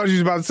Easily. thought you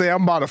was about to say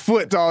I'm about a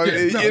foot tall. Yeah,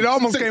 It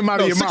almost came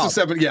out of your 6 mouth. or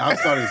 7. Yeah, I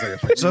started to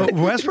say it. So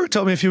Westbrook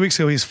told me a few weeks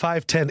ago he's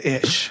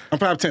 5'10"-ish. I'm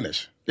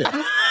 5'10"-ish.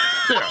 Yeah.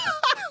 Yeah.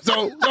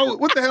 So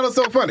what the hell is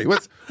so funny?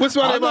 What's funny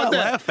I'm about not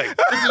that? laughing.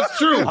 This is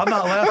true. I'm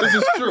not laughing. This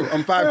is true.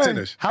 I'm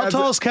 5'10"-ish. How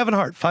tall is Kevin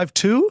Hart?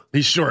 5'2"?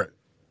 He's short.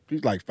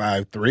 He's like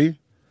 5'3".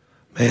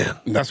 Man.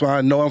 That's why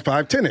I know I'm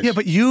 5'10"-ish. Yeah,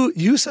 but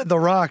you said The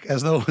Rock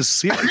as though it was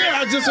serious.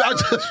 Yeah,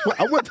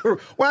 I went through.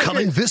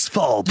 Coming this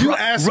fall, You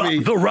asked me.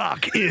 The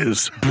Rock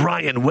is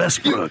Brian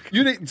Westbrook.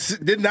 You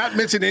did not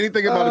mention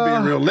anything about it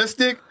being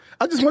realistic.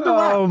 I just went to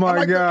Rock. Oh, my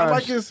I gosh.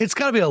 like his. It's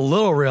got to be a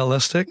little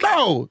realistic.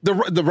 No,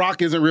 the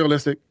Rock isn't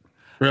realistic.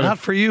 Really? Not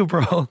for you,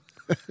 bro.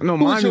 No,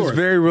 mine is yours?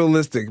 very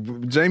realistic.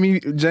 Jamie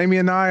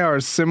and I are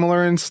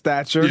similar in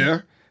stature,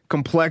 Yeah.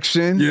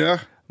 complexion. Yeah.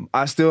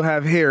 I still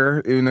have hair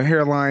in a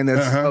hairline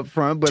that's up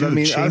front, but Dude, I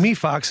mean, Jamie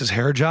Foxx's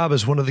hair job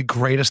is one of the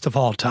greatest of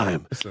all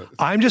time.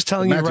 I'm just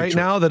telling you magic right trick.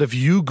 now that if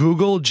you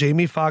Google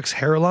Jamie Foxx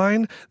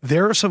hairline,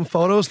 there are some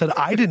photos that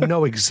I didn't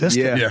know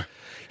existed. Yeah. Yeah.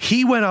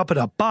 He went up in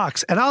a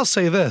box, and I'll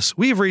say this: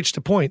 we've reached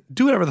a point.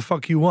 Do whatever the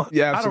fuck you want.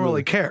 Yeah, I don't absolutely.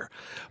 really care.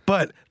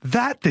 But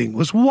that thing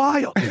was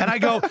wild, and I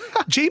go,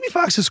 Jamie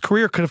Foxx's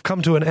career could have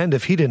come to an end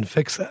if he didn't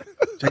fix that.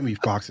 Jamie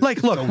Foxx. Is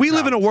Like, look, so we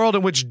live in a talented. world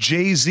in which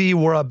Jay-Z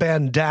wore a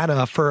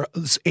bandana for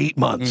 8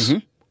 months.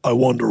 I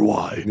wonder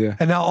why. Yeah.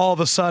 And now all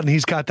of a sudden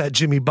he's got that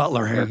Jimmy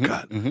Butler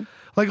haircut.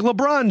 Like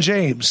LeBron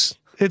James,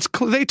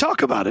 they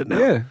talk about it now.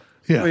 yeah.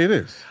 Yeah. It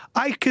is.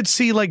 I could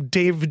see like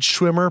David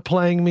Schwimmer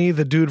playing me,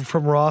 the dude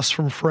from Ross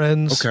from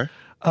Friends. Okay.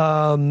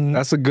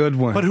 That's a good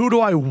one. But who do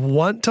I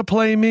want to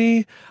play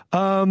me?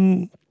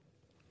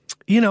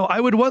 I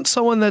would want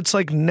someone that's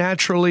like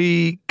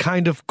naturally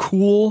kind of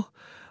cool.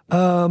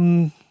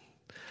 I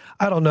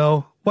don't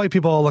know. White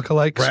people all look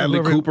alike. so Bradley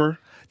whoever- Cooper.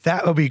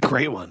 That would be a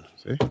great one.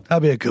 See?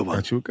 That'd be a good one.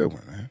 Got you a good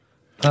one,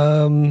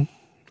 man.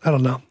 I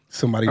don't know.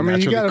 Somebody I mean, you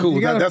naturally gotta- cool.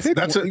 you gotta That's pick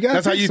that's one. You gotta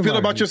that's how pick you feel somebody.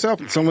 about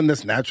yourself. Someone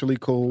that's naturally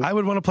cool. I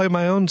would want to play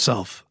my own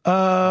self.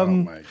 Oh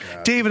my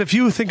God. David, if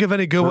you think of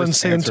any good Worst ones,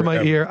 say into answer my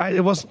ever. ear.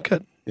 It wasn't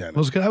good. Yeah, It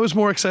was good. I was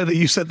more excited that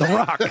you said The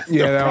Rock.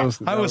 yeah, that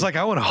was. I was like,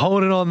 I want to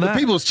hone in on that.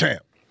 People's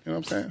champ. You know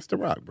what I'm saying? It's The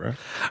Rock, bro. All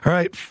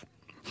right.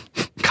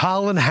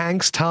 Colin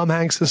Hanks, Tom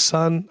Hanks'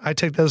 son. I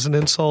take that as an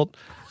insult.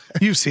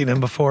 You've seen him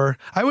before.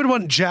 I would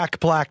want Jack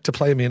Black to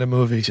play me in a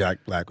movie. Jack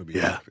Black would be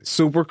perfect.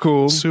 super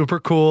cool. Super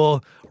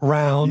cool,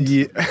 round.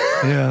 Yeah.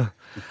 Yeah.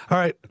 All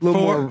right.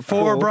 Little more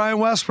For cool. Brian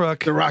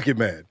Westbrook. The Rocket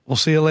Man. We'll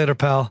see you later,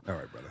 pal. All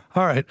right, brother.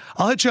 All right.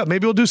 I'll hit you up.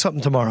 Maybe we'll do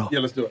something tomorrow. Yeah,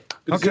 let's do it.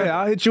 Okay,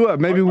 I'll hit you up.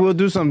 Maybe we'll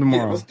do something Yeah,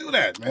 tomorrow. let's do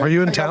that, man. Are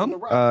you in Hang out town? on The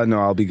Rock. No,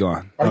 I'll be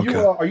gone. Are okay.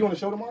 you on the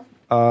show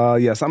tomorrow?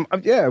 Yes, I'm.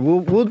 Yeah,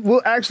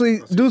 we'll actually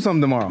do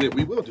something tomorrow. Yeah,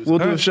 we will do We'll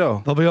something. do a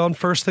show. They'll be on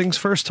First Things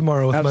First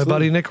tomorrow with Absolutely. my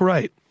buddy Nick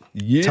Wright.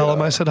 Yeah, Tell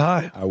him I said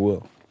hi. I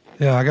will.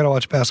 Yeah, I got to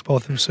watch basketball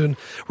with him soon.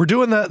 We're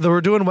doing that. We're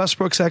doing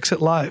Westbrook's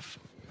Exit live.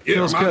 Yeah,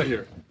 Feels I'm good. out of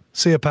here.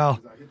 See you, pal.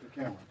 I hit the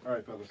camera. All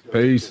right, fellas.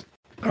 Peace.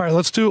 All right,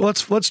 let's do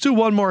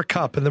one more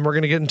cup, and then we're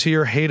going to get into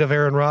your hate of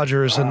Aaron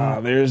Rodgers.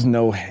 And there's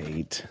no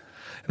hate.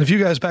 if you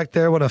guys back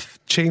there want to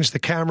change the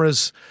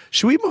cameras,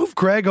 should we move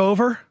Greg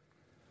over?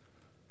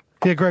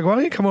 Yeah, Greg, why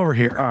don't you come over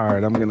here? All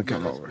right, I'm going to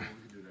come over.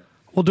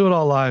 We'll do it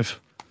all live.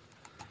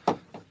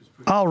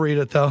 I'll read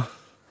it, though.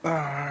 All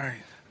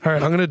right. All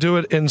right, I'm going to do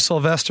it in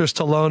Sylvester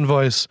Stallone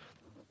voice.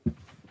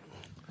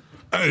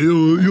 Hey,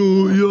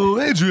 yo,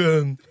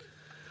 Adrian.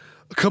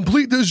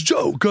 Complete this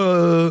joke.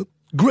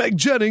 Greg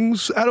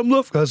Jennings, Adam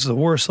Lefkoe. That's the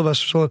worst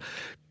Sylvester Stallone.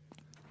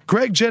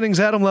 Greg Jennings,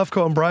 Adam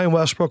Lefkoe, and Brian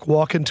Westbrook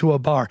walk into a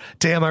bar.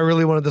 Damn, I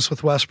really wanted this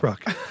with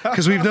Westbrook.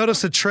 Because we've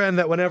noticed a trend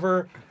that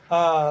whenever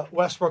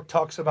Westbrook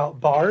talks about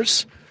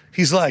bars,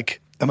 he's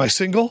like, am I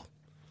single?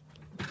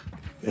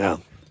 Yeah.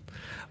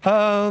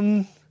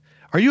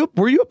 Were you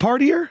a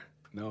partier?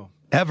 No.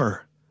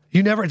 Ever?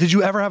 Did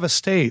you ever have a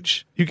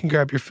stage? You can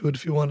grab your food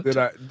if you wanted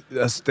to.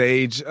 A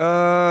stage?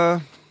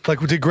 Like,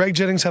 did Greg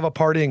Jennings have a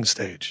partying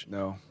stage?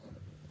 No.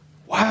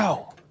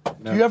 Wow.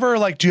 No. Do you ever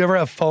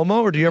have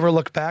FOMO, or do you ever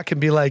look back and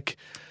be like,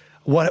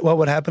 what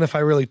would happen if I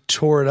really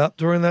tore it up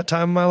during that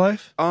time of my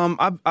life?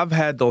 I've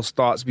had those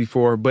thoughts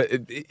before, but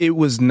it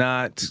was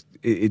not.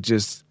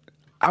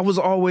 I was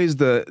always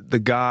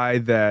the guy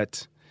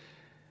that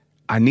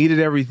I needed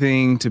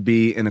everything to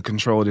be in a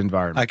controlled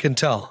environment. I can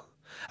tell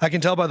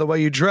by the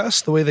way you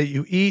dress, the way that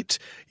you eat.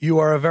 You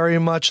are very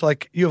much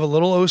like, you have a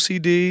little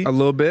OCD. A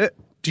little bit.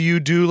 Do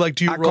you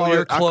roll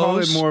your clothes? I call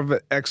it more of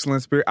an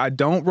excellent spirit. I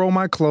don't roll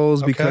my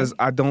clothes because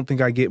I don't think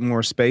I get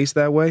more space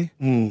that way.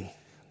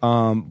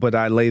 But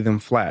I lay them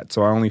flat,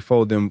 so I only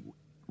fold them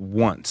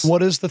once.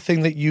 What is the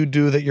thing that you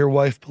do that your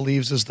wife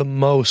believes is the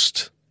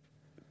most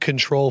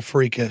control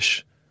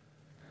freakish?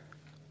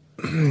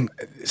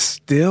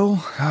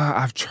 Still,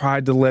 I've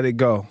tried to let it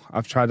go.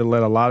 I've tried to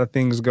let a lot of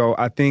things go.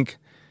 I think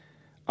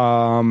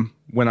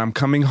when I'm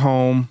coming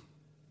home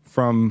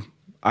from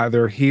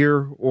either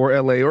here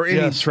or LA or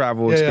any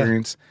travel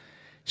experience,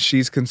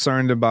 she's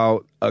concerned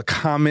about a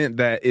comment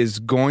that is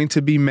going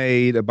to be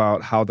made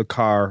about how the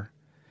car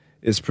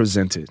is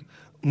presented.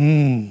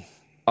 When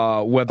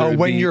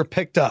you're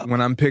picked up. When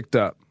I'm picked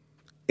up.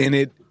 And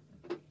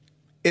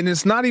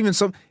it's not even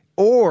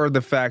or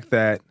the fact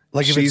that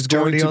like if it's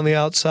dirty on the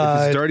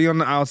outside. If it's dirty on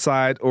the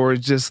outside, or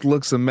it just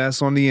looks a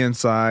mess on the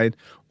inside,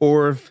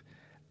 or if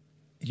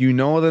you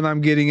know that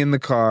I'm getting in the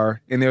car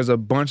and there's a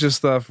bunch of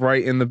stuff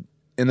right in the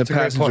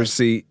passenger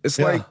seat. It's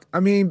like, I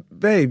mean,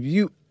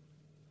 babe,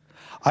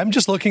 I'm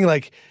just looking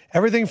like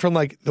everything from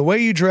like the way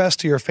you dress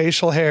to your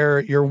facial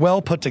hair, you're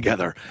well put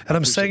together. And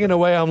I'm saying in a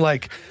way, I'm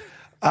like,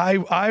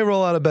 I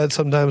roll out of bed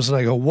sometimes and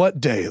I go, what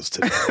day is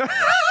today?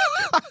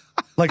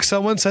 Like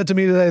someone said to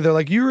me today, they're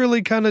like, you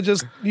really kind of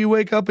you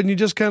wake up and you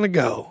just kind of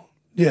go.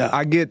 Yeah.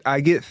 I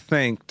get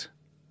thanked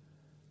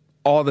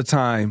all the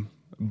time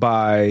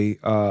by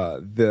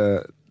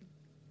the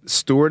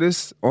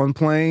stewardess on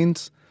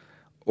planes.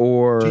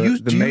 Or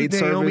the maid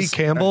service. Naomi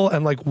Campbell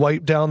and like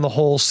wipe down the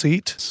whole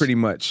seat? Pretty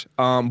much.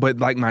 But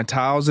like my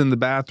towels in the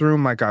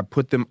bathroom, like I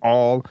put them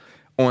all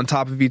on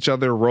top of each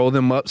other, roll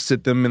them up,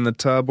 sit them in the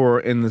tub or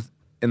in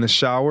the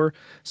shower,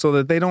 so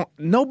that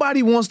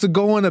nobody wants to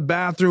go in a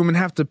bathroom and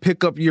have to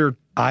pick up your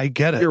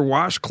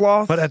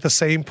washcloth. But at the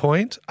same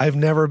point, I've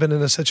never been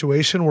in a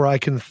situation where I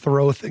can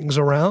throw things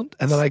around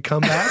and then I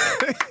come back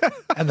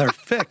and they're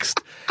fixed.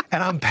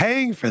 And I'm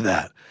paying for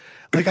that.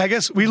 Like, I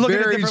guess we look at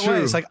it different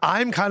ways. Like,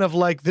 I'm kind of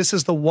like, this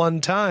is the one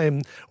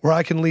time where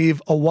I can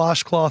leave a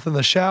washcloth in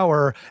the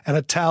shower and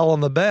a towel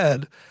on the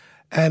bed,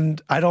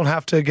 and I don't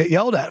have to get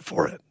yelled at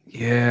for it.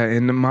 Yeah,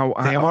 and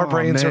our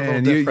brains are a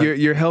little different.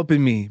 You're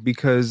helping me,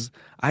 because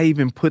I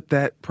even put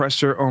that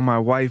pressure on my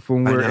wife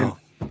when we're in.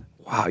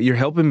 Wow, you're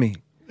helping me.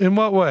 In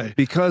what way?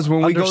 Because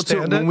when we go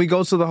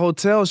to the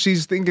hotel,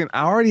 she's thinking,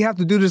 I already have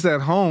to do this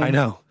at home. I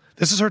know.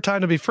 This is her time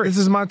to be free. This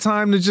is my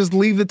time to just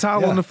leave the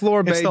towel on the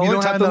floor, babe. You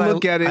don't have to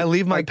look at it. I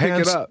leave my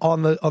pants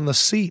on the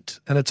seat,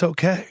 and it's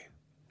okay.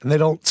 And they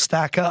don't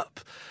stack up.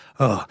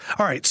 All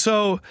right,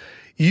 so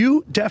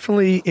you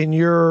definitely, in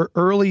your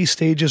early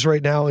stages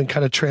right now and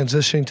kind of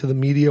transitioning to the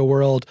media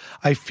world,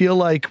 I feel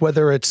like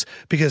whether it's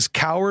because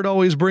Coward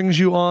always brings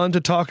you on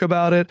to talk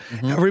about it,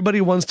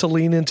 everybody wants to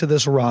lean into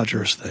this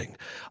Rodgers thing.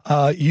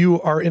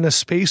 You are in a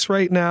space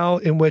right now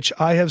in which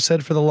I have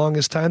said for the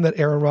longest time that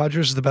Aaron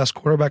Rodgers is the best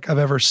quarterback I've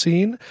ever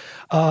seen.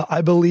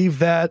 I believe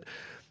that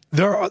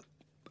there are...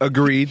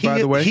 Agreed, by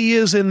the way. He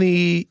is in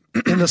the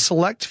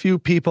select few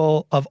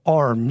people of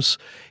arms,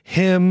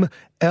 him,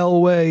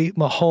 Elway,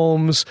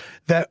 Mahomes,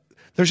 that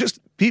there's just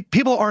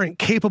people aren't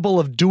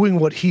capable of doing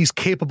what he's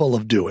capable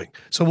of doing.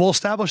 So we'll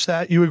establish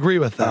that. You agree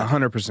with that?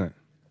 100%.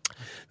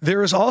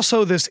 There is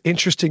also this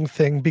interesting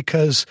thing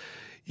because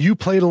you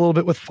played a little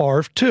bit with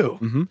Favre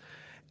too.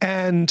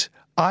 And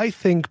I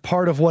think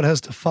part of what has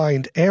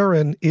defined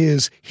Aaron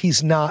is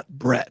he's not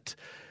Brett.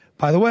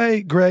 By the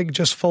way, Greg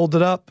just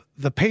folded up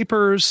the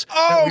papers.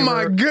 Oh,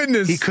 my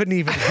goodness. He couldn't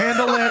even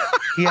handle it.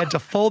 He had to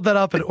fold that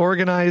up and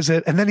organize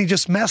it, and then he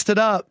just messed it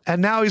up, and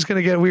now he's going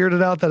to get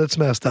weirded out that it's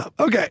messed up.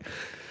 Okay.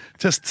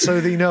 Just so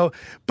that you know.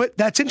 But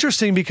that's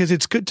interesting because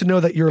it's good to know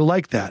that you're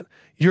like that.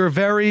 You're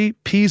very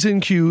P's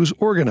and Q's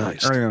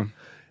organized. I am.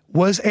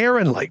 Was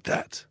Aaron like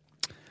that?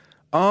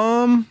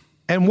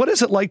 And what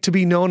is it like to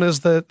be known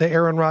as the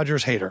Aaron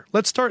Rodgers hater?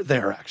 Let's start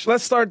there, actually.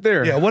 Let's start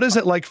there. Yeah, what is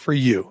it like for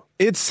you?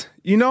 It's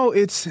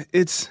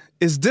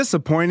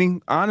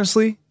disappointing,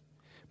 honestly,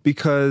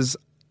 because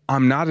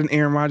I'm not an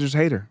Aaron Rodgers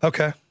hater.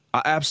 Okay.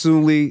 I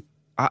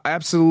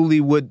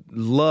absolutely would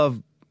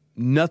love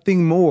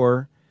nothing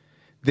more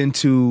than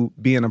to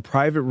be in a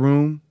private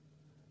room,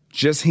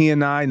 just he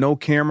and I, no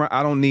camera.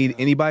 I don't need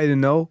anybody to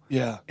know.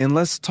 Yeah. And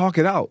let's talk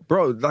it out.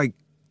 Bro, like,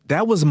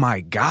 that was my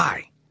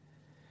guy.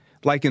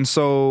 Like, and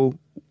so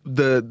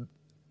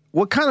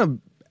what kind of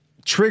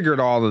triggered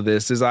all of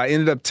this is I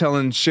ended up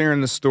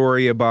sharing the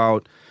story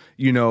about,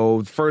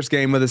 the first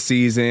game of the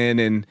season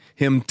and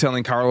him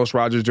telling Carlos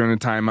Rodgers during the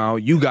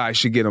timeout, you guys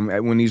should get him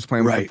when he was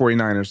playing with the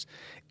 49ers.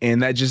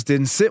 And that just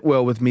didn't sit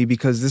well with me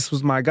because this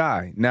was my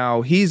guy.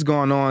 Now, he's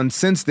gone on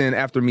since then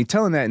after me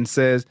telling that and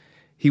says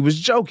he was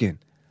joking.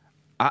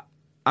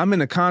 I'm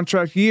in a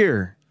contract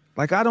year.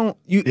 Like, I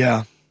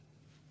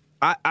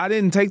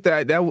didn't take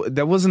that.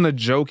 That wasn't a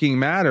joking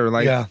matter.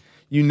 Like,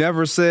 you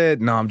never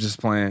said, no, I'm just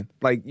playing.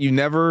 Like, you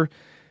never,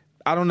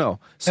 I don't know.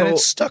 So and it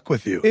stuck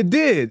with you. It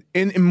did.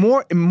 And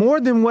more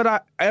than what I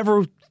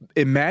ever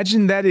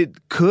imagined that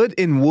it could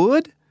and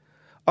would.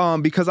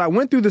 Because I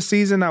went through the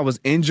season, I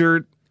was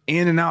injured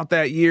in and out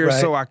that year,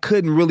 so I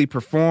couldn't really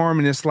perform.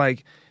 And it's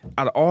like,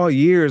 out of all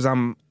years,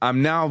 I'm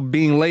now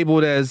being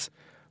labeled as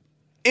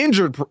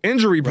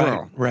injury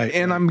prone,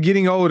 and I'm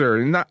getting older,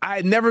 and I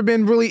had never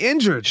been really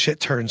injured. Shit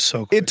turns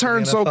so quick. It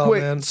turned so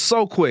quick, man.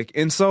 So quick,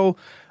 and so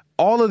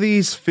all of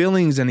these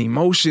feelings and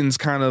emotions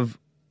kind of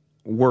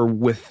were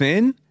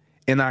within,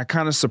 and I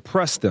kind of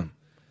suppressed them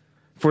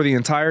for the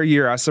entire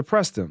year. I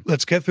suppressed them.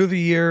 Let's get through the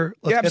year.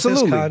 Let's get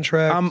this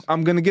contract.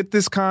 I'm going to get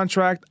this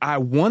contract. I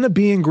want to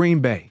be in Green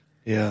Bay.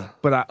 Yeah,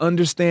 but I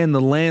understand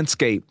the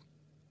landscape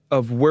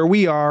of where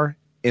we are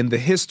and the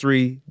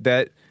history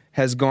that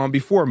has gone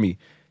before me.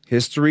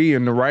 History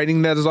and the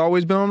writing that has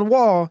always been on the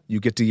wall. You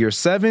get to year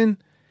 7,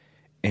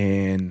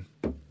 and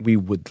we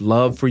would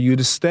love for you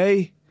to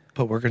stay.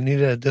 But we're going to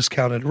need a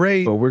discounted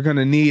rate. But we're going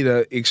to need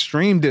an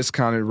extreme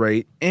discounted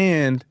rate,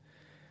 and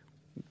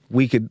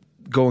we could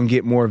go and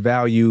get more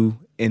value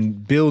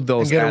and build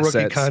those assets. And get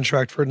a rookie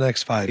contract for the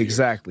next 5 years.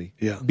 Exactly.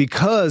 Yeah.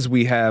 Because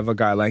we have a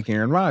guy like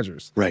Aaron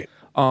Rodgers. Right.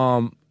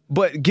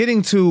 But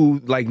getting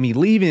to, like, me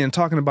leaving and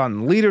talking about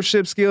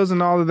leadership skills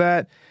and all of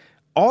that,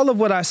 all of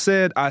what I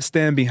said, I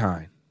stand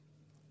behind.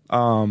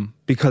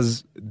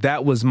 Because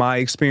that was my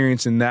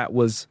experience and that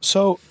was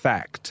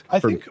fact. I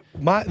think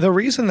the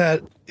reason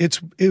that it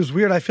was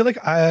weird, I feel like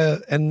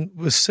and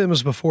with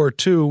Sims before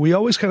too, we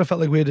always kind of felt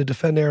like we had to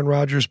defend Aaron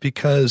Rodgers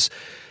because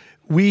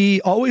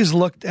we always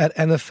looked at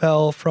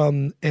NFL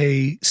from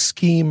a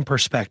scheme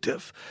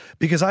perspective,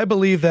 because I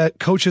believe that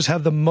coaches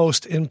have the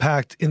most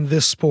impact in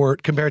this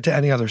sport compared to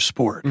any other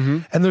sport. Mm-hmm.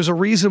 And there's a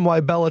reason why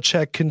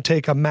Belichick can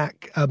take a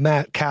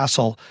Matt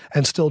Castle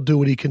and still do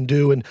what he can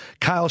do. And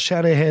Kyle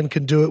Shanahan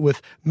can do it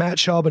with Matt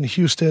Schaub in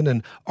Houston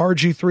and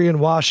RG3 in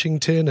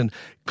Washington and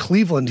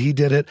Cleveland. He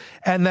did it.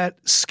 And that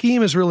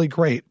scheme is really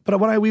great. But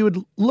when we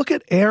would look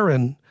at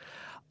Aaron,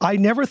 I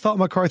never thought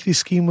McCarthy's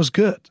scheme was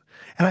good.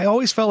 And I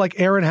always felt like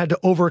Aaron had to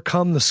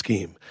overcome the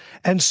scheme.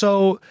 And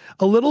so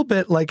a little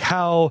bit like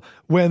how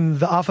when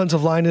the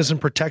offensive line isn't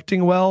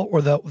protecting well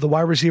or the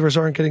wide receivers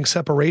aren't getting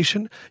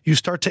separation, you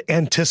start to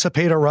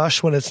anticipate a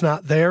rush when it's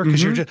not there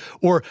because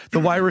or the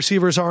wide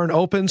receivers aren't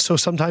open. So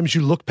sometimes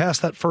you look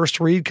past that first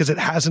read because it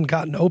hasn't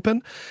gotten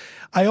open.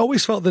 I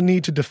always felt the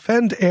need to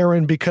defend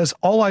Aaron because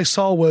all I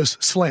saw was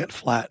slant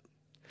flat.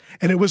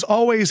 And it was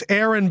always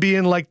Aaron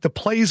being like, the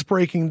play's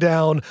breaking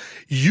down.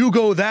 You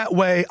go that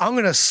way. I'm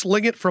going to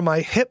sling it from my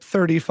hip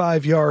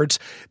 35 yards.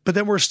 But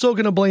then we're still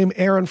going to blame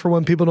Aaron for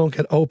when people don't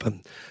get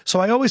open. So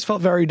I always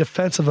felt very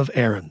defensive of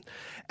Aaron.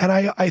 And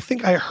I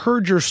think I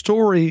heard your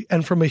story.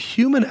 And from a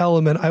human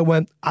element, I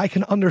went, I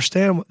can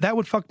understand that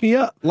would fuck me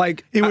up.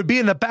 Like it would be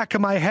in the back of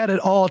my head at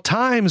all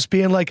times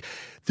being like,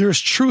 there's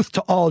truth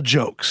to all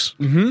jokes.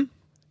 Mm-hmm.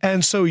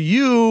 And so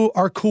you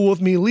are cool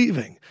with me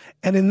leaving.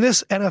 And in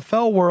this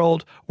NFL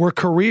world where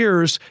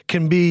careers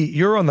can be,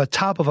 you're on the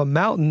top of a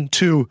mountain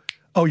to,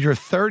 oh, you're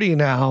 30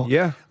 now.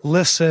 Yeah.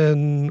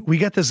 Listen, we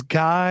get this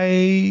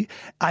guy.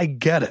 I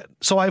get it.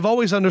 So I've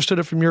always understood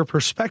it from your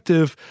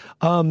perspective.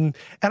 And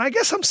I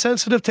guess I'm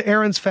sensitive to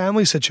Aaron's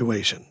family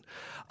situation.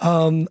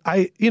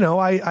 I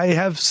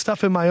have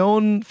stuff in my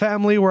own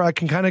family where I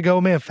can kind of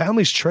go, man,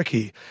 family's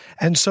tricky.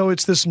 And so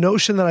it's this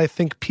notion that I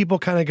think people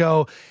kind of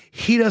go,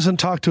 he doesn't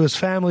talk to his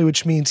family,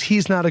 which means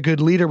he's not a good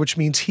leader, which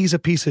means he's a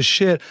piece of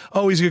shit.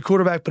 Oh, he's a good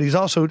quarterback, but he's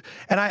also,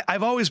 and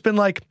I've always been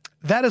like,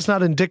 that is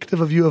not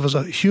indicative of you as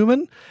a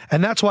human.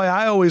 And that's why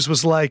I always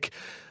was like,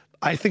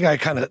 I think I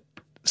kind of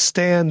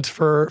stand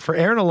for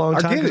Aaron a long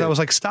time because I was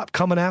like, stop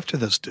coming after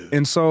this dude.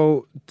 And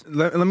so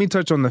let me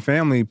touch on the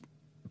family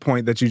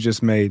point that you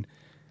just made.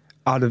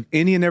 Out of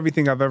any and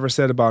everything I've ever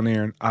said about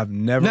Aaron, I've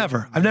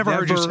never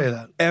heard you say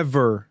that.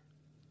 Ever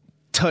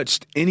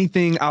touched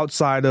anything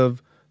outside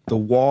of the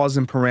walls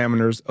and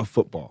parameters of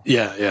football.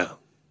 Yeah.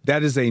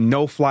 That is a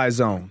no-fly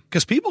zone.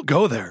 Because people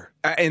go there.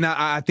 And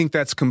I think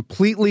that's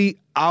completely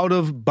out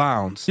of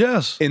bounds.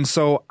 Yes. And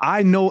so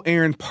I know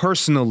Aaron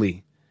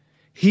personally.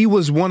 He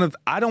was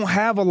I don't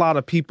have a lot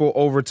of people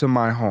over to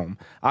my home.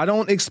 I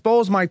don't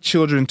expose my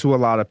children to a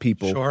lot of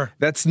people. Sure.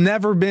 That's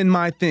never been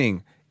my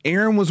thing.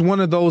 Aaron was one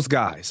of those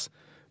guys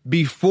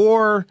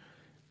before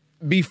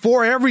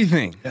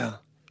everything. Yeah.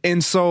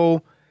 And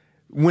so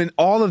when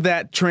all of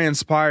that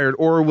transpired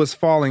or was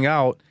falling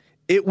out,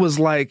 it was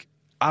like,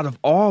 out of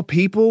all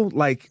people,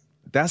 like,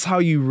 that's how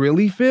you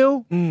really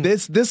feel?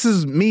 This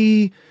is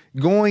me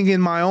going in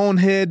my own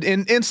head.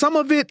 And some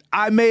of it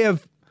I may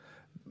have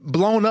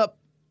blown up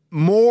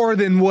more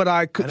than what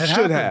I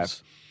should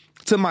have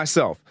to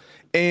myself.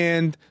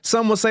 And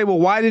some will say, well,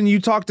 why didn't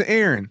you talk to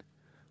Aaron?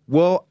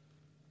 Well,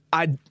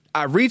 I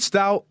reached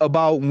out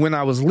about when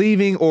I was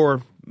leaving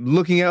or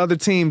looking at other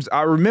teams.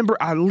 I remember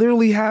I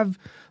literally have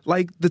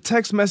like the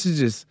text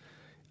messages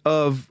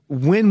of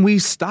when we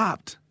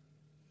stopped,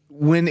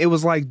 when it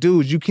was like,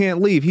 dude, you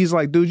can't leave. He's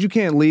like, dude, you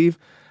can't leave.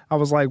 I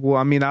was like, well,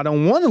 I mean, I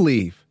don't want to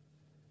leave.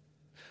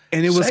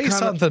 And it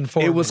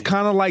was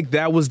kind of like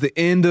that was the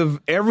end of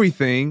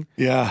everything.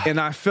 Yeah. And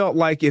I felt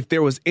like if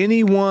there was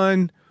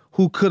anyone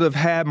who could have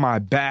had my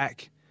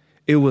back,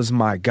 it was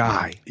my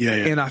guy. Yeah.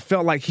 And I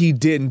felt like he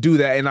didn't do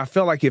that. And I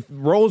felt like if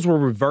roles were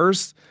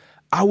reversed,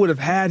 I would have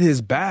had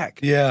his back.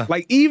 Yeah.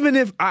 Like, even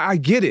if I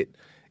get it,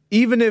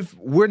 even if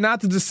we're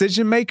not the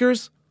decision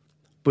makers,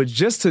 but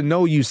just to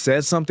know you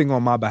said something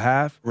on my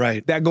behalf,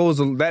 right?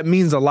 That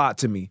means a lot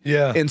to me.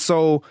 Yeah. And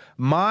so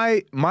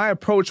my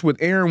approach with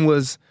Aaron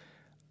was,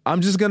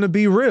 I'm just going to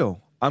be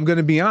real. I'm going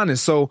to be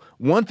honest. So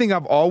one thing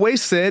I've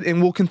always said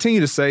and will continue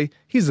to say,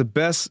 he's the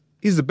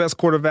best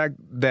quarterback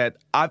that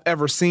I've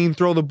ever seen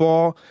throw the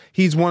ball.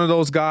 He's one of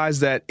those guys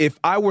that if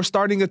I were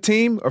starting a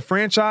team, a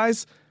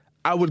franchise,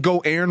 I would go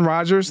Aaron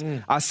Rodgers.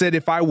 I said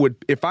if I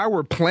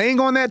were playing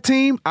on that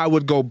team, I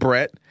would go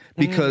Brett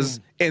because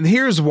and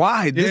here's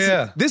why.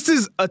 This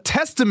is a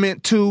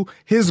testament to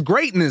his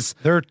greatness.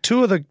 They're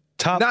two of the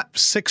top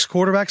 6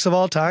 quarterbacks of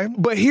all time.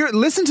 But here,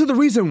 listen to the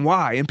reason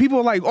why. And people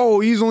are like, oh,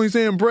 he's only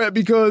saying Brett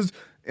because,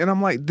 and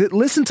I'm like,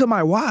 listen to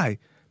my why.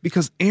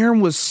 Because Aaron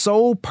was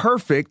so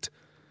perfect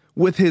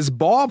with his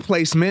ball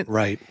placement.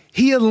 Right.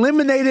 He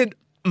eliminated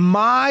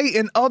my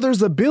and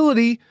others'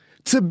 ability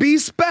to be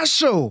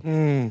special.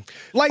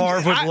 Like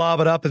Favre would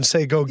lob it up and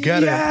say, go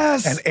get it.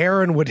 And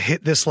Aaron would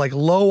hit this like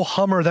low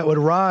hummer that would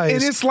rise.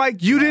 And it's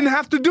like you didn't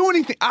have to do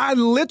anything. I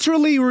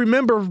literally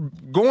remember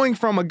going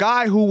from a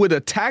guy who would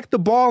attack the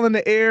ball in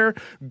the air,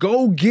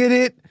 go get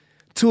it,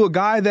 to a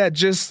guy that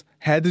just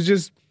had to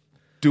just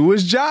do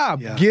his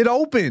job, get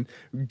open,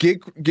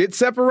 get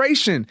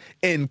separation,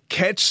 and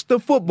catch the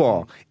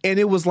football. And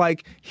it was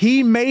like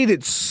he made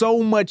it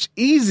so much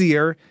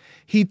easier.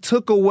 He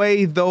took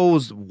away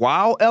those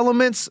wow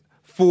elements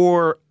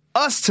for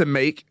us to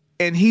make,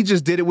 and he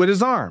just did it with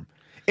his arm.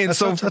 And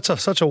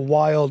that's such a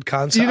wild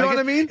concept. You know what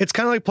I mean? It's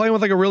kind of like playing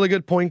with like a really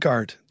good point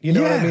guard. You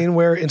know what I mean?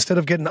 Where instead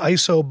of getting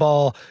ISO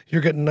ball,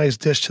 you're getting a nice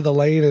dish to the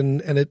lane,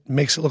 and it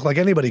makes it look like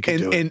anybody can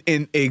do it.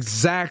 And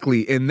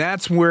exactly. And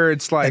that's where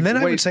it's like. And then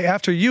I would say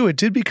after you, it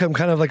did become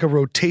kind of like a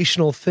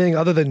rotational thing,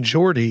 other than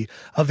Jordy,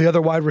 of the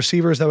other wide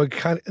receivers that would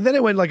kind of. And then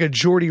it went like a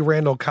Jordy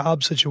Randall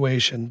Cobb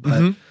situation,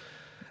 but.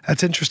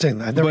 That's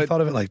interesting. I never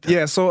thought of it like that.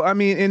 Yeah, so I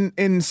mean,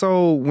 and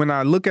so when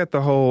I look at the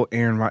whole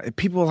Aaron Rodgers,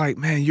 people are like,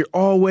 man, you're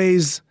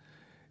always.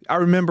 I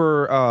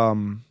remember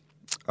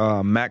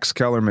Max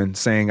Kellerman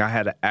saying I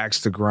had an axe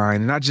to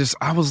grind, and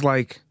I was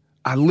like,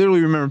 I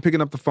literally remember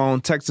picking up the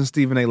phone, texting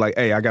Stephen A. like,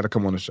 hey, I got to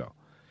come on the show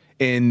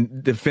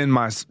and defend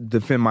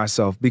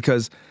myself,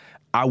 because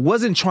I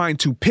wasn't trying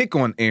to pick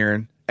on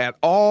Aaron at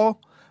all,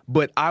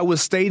 but I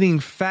was stating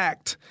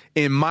fact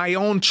in my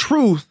own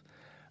truth.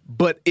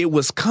 But it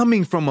was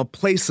coming from a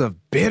place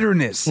of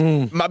bitterness.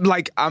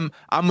 Like I'm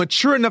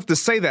mature enough to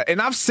say that,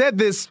 and I've said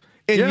this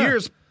in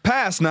years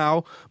past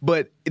now.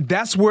 But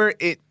that's where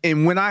it.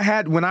 And when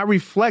I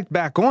reflect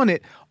back on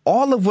it,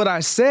 all of what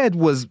I said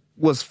was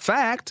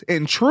fact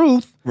and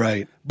truth.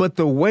 Right. But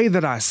the way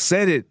that I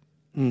said it,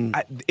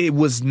 it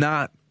was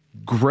not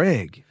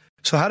Greg.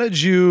 So how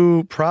did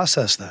you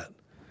process that?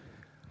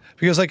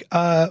 Because like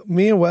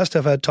me and West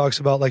have had talks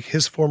about like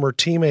his former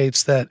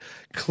teammates that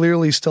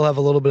clearly still have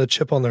a little bit of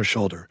chip on their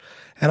shoulder.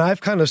 And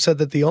I've kind of said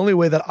that the only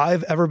way that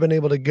I've ever been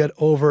able to get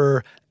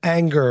over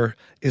anger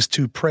is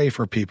to pray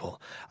for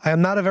people. I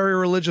am not a very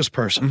religious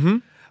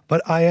person,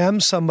 but I am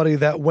somebody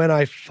that when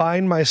I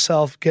find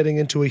myself getting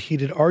into a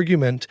heated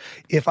argument,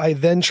 if I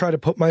then try to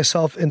put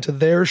myself into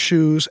their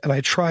shoes and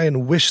I try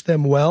and wish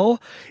them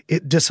well,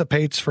 it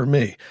dissipates for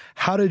me.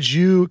 How did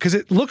you, because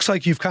it looks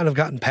like you've kind of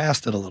gotten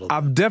past it a little bit.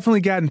 I've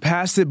definitely gotten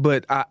past it,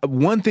 but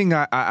one thing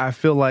I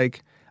feel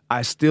like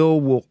I still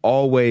will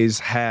always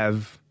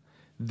have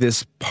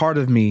this part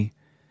of me.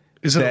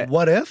 Is it a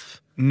what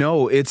if?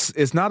 No,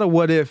 it's not a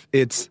what if.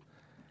 It's,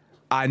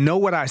 I know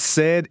what I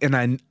said,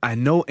 and I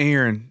know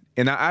Aaron.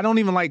 And I don't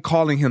even like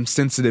calling him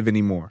sensitive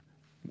anymore.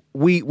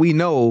 We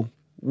know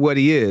what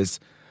he is.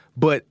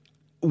 But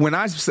when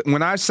I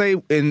say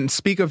and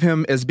speak of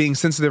him as being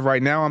sensitive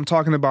right now, I'm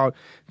talking about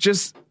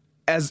just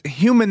as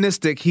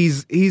humanistic.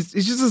 He's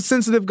just a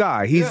sensitive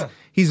guy.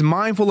 He's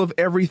mindful of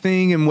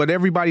everything and what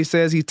everybody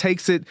says. He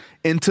takes it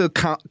into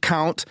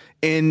count,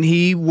 and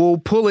he will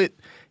pull it.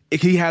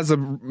 He has a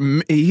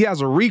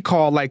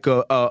recall like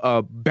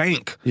a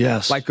bank.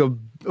 Yes, like a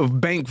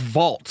bank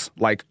vault.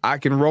 Like I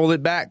can roll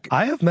it back.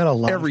 I have met a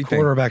lot of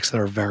quarterbacks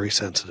that are very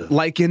sensitive.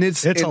 Like, and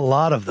it's a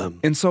lot of them.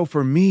 And so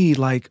for me,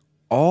 like,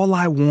 all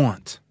I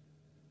want,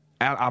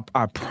 I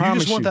promise you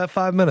just want that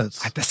 5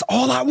 minutes. That's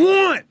all I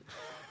want.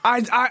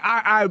 And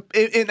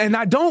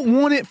I don't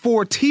want it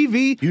for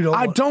TV.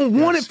 I don't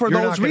want it for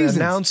those reasons.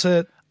 Announce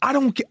it. I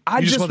don't.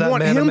 I just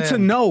want him to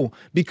know,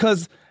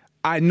 because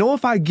I know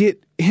if I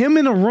get him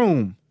in a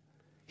room,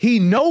 he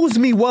knows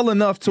me well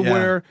enough to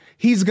where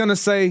he's gonna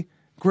say,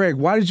 "Greg,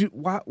 why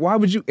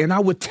would you?" And I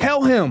would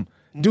tell him,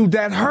 "Dude,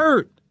 that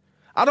hurt."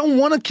 I don't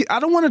want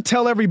to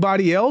tell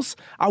everybody else.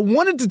 I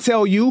wanted to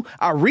tell you.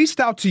 I reached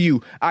out to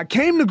you. I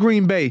came to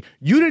Green Bay.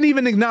 You didn't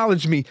even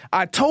acknowledge me.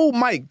 I told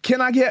Mike, "Can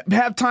I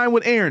have time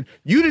with Aaron?"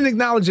 You didn't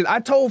acknowledge it. I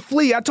told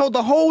Flea. I told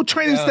the whole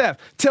training staff,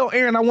 "Tell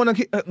Aaron I want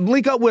to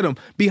link up with him."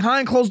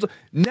 Behind closed doors,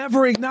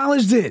 never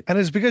acknowledged it. And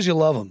it's because you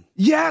love him.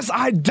 Yes,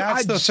 I do.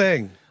 That's the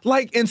thing.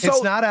 Like, and so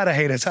it's not out of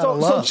hate, it's out of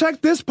love. So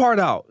check this part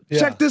out.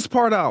 Check this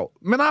part out.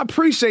 Man, I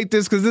appreciate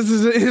this, because this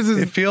is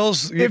it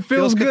feels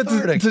good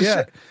cathartic.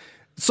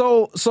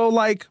 So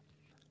like,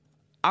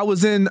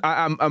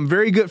 I'm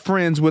very good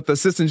friends with the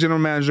assistant general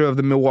manager of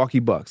the Milwaukee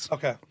Bucks.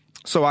 Okay.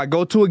 So I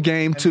go to a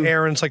game and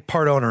Aaron's like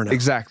part owner now.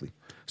 Exactly.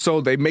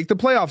 So they make the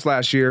playoffs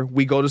last year.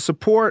 We go to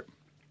support.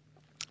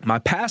 My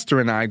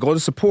pastor and I go to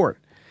support.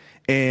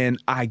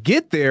 And I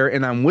get there,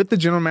 and I'm with the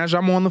general manager.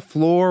 I'm on the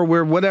floor,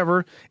 where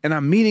whatever, and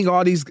I'm meeting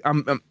all these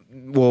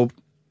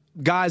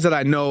guys that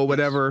I know,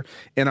 whatever.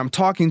 And I'm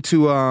talking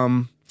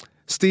to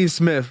Steve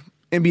Smith,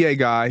 NBA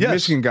guy,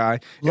 Michigan guy.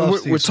 And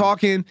we're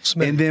talking,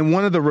 and then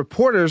one of the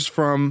reporters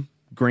from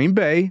Green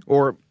Bay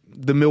or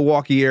the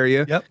Milwaukee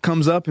area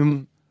comes up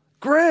and,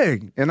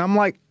 "Greg," and I'm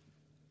like,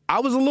 I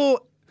was a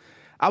little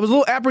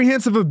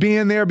apprehensive of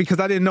being there because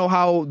I didn't know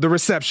how the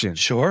reception.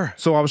 Sure.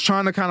 So I was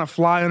trying to kind of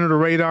fly under the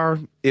radar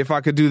if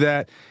I could do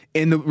that.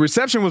 And the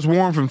reception was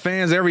warm from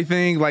fans,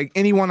 everything. Like,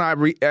 anyone I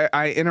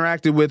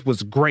interacted with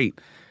was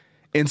great.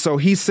 And so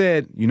he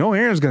said,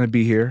 "Aaron's going to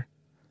be here."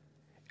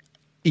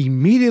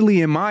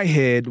 Immediately in my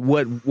head,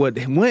 what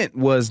went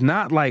was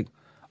not like,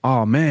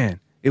 "Oh man,"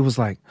 it was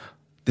like,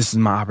 "This is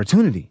my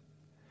opportunity."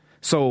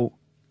 So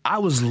I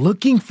was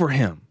looking for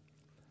him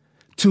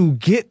to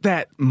get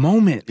that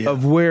moment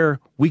of where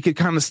we could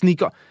kind of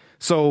sneak up.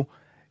 So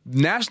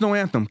national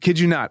anthem, kid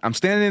you not, I'm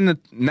standing in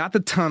not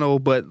the tunnel,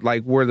 but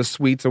like where the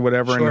suites or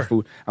whatever and the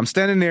food. I'm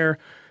standing there,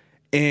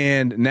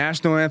 and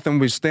national anthem,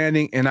 we're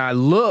standing, and I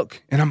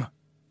look, and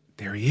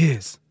there he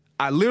is.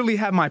 I literally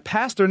have my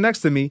pastor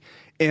next to me,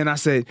 and I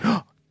said,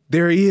 "Oh,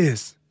 there he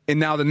is." And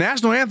now the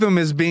national anthem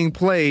is being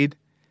played,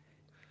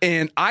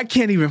 and I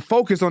can't even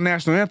focus on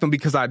national anthem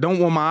because I don't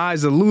want my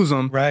eyes to lose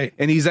him. Right.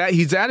 And he's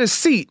at his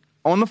seat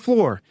on the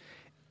floor,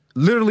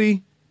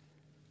 literally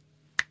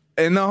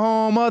in the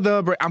home of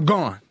the. I'm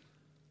gone.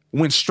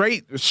 Went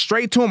straight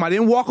to him. I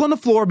didn't walk on the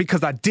floor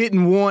because I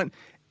didn't want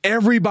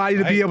everybody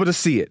to be able to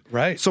see it.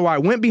 Right. So I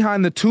went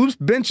behind the two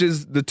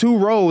benches, the two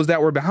rows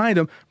that were behind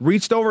him,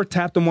 reached over,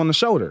 tapped him on the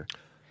shoulder.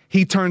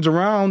 He turns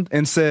around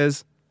and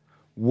says,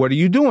 "What are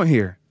you doing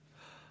here?"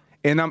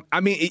 And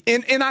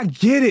I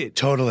get it.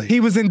 Totally. He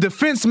was in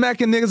defense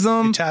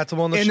mechanism. You tapped him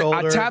on the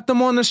shoulder. I tapped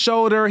him on the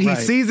shoulder. He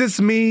sees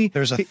it's me.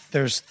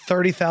 There's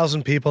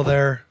 30,000 people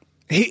there.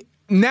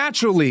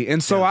 Naturally.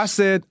 And so I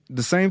said,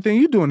 "The same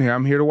thing you doing here.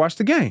 I'm here to watch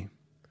the game."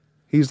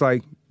 He's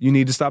like, "You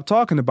need to stop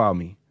talking about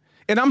me."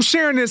 And I'm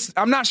sharing this.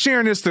 I'm not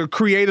sharing this to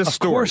create a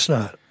story. Of course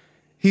not.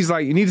 He's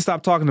like, "You need to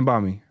stop talking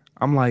about me."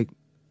 I'm like,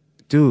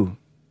 "Dude,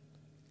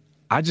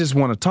 I just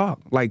want to talk."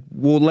 Like,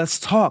 "Well, let's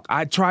talk.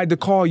 I tried to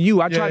call you.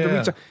 I tried to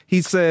reach out."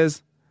 He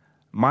says,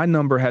 "My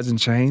number hasn't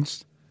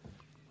changed."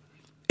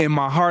 In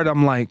my heart,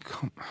 I'm like,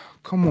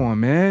 come on,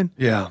 man.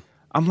 Yeah.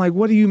 I'm like,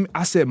 "What do you?"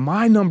 I said,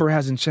 "My number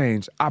hasn't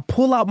changed." I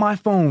pull out my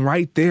phone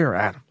right there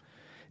at him,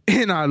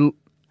 and I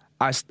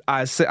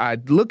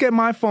look at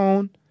my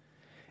phone,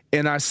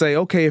 and I say,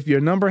 "Okay, if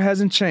your number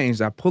hasn't changed,"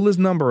 I pull his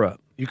number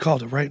up. You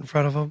called it right in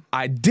front of him?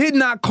 I did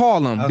not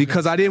call him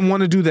because I didn't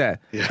want to do that.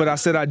 Yeah. But I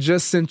said, "I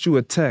just sent you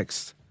a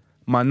text.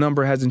 My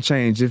number hasn't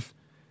changed.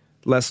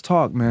 Let's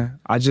talk, man.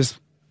 Just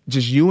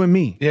you and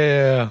me."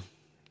 Yeah.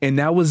 And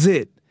that was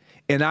it.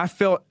 And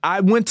I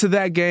went to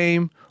that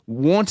game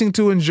wanting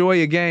to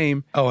enjoy a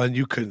game. Oh, and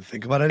you couldn't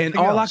think about anything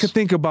else. And all I could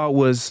think about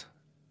was,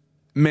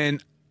 man,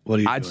 what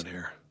are you doing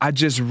here? I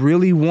just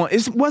really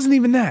it wasn't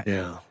even that.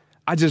 Yeah.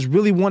 I just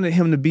really wanted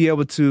him to be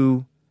able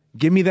to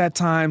give me that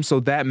time,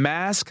 so that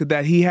mask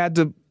that he had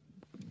to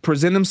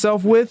present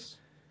himself with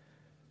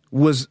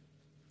was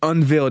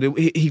unveiled.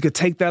 He could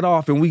take that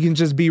off and we can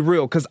just be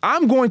real. Because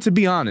I'm going to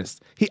be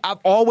honest. I've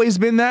always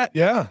been that.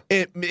 Yeah.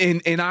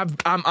 And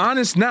I'm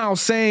honest now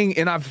saying,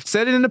 and I've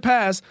said it in the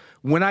past,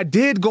 when I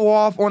did go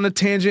off on a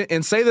tangent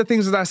and say the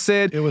things that I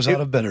said. It was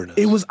out of bitterness.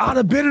 It was out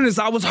of bitterness.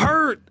 I was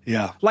hurt.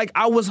 Yeah. Like,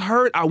 I was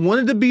hurt. I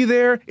wanted to be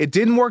there. It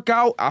didn't work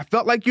out. I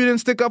felt like you didn't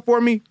stick up for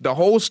me. The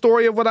whole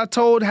story of what I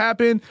told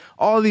happened.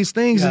 All of these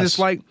things. Yes. And it's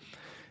like,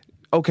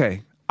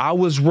 okay, I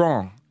was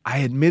wrong.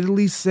 I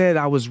admittedly said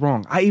I was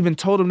wrong. I even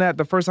told him that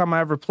the first time I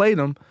ever played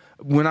him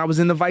when I was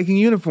in the Viking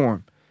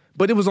uniform.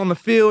 But it was on the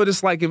field.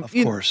 It's like, of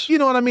course. You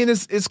know what I mean?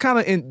 It's kind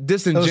of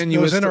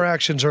disingenuous. Those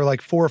interactions are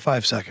like 4 or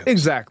 5 seconds.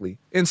 Exactly.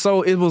 And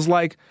so it was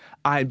like,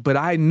 I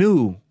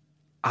knew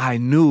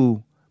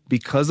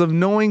because of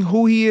knowing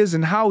who he is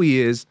and how he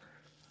is,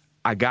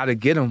 I got to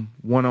get him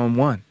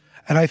one-on-one.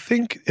 And I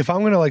think if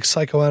I'm going to like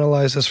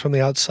psychoanalyze this from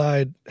the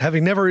outside,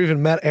 having never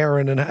even met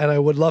Aaron, and I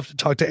would love to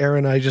talk to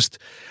Aaron, I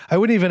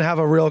wouldn't even have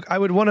I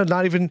would want to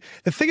not even,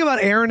 the thing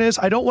about Aaron is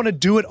I don't want to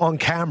do it on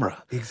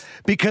camera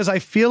because I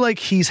feel like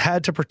he's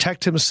had to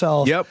protect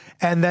himself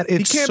and that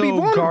it's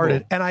so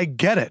guarded. And I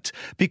get it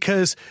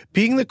because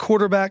being the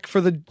quarterback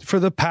for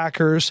the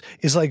Packers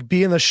is like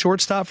being the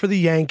shortstop for the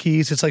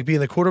Yankees. It's like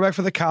being the quarterback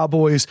for the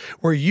Cowboys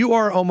where you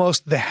are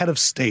almost the head of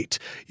state.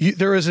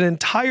 There is an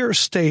entire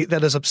state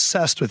that is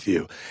obsessed with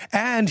you.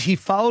 And he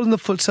followed in the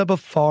footsteps of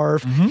Favre.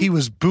 Mm-hmm. He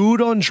was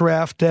booed on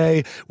draft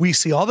day. We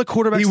see all the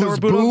quarterbacks that were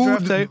booed on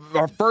draft day.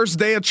 Our first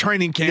day of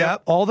training camp. Yeah,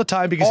 all the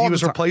time because he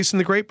was replacing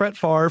the great Brett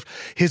Favre.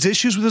 His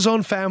issues with his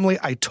own family,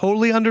 I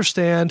totally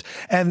understand.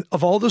 And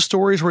of all the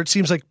stories where it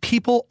seems like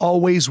people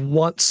always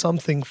want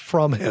something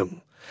from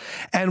him.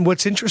 And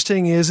what's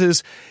interesting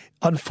is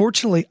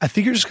unfortunately, I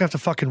think you're just going to have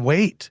to fucking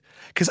wait.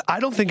 Because I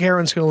don't think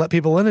Aaron's going to let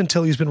people in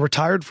until he's been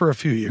retired for a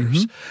few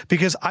years. Mm-hmm.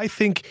 Because I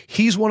think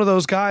he's one of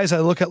those guys,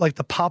 I look at like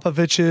the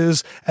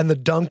Popoviches and the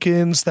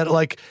Duncans, that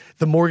like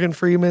the Morgan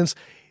Freemans,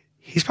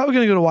 he's probably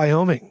going to go to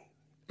Wyoming.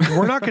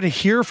 We're not going to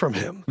hear from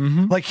him.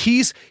 Mm-hmm. Like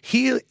he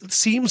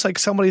seems like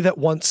somebody that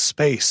wants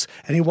space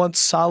and he wants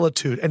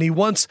solitude and he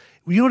wants,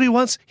 you know what he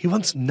wants? He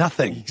wants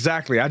nothing.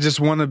 Exactly. I just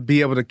want to be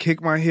able to kick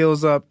my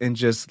heels up and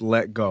just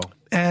let go.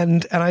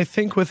 And I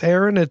think with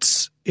Aaron,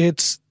 it's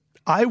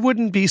I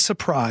wouldn't be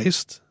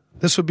surprised,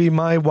 this would be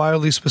my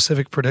wildly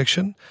specific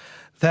prediction,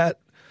 that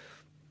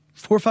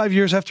 4 or 5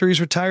 years after he's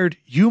retired,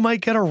 you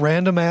might get a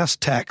random ass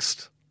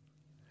text.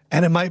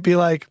 And it might be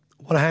like,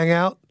 want to hang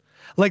out?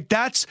 Like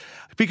that's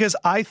because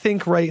I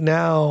think right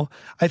now,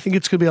 I think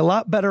it's going to be a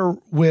lot better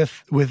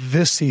with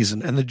this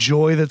season and the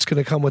joy that's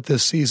going to come with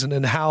this season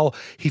and how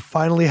he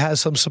finally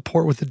has some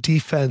support with the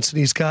defense. And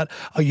he's got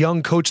a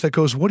young coach that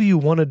goes, what do you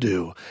want to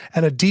do?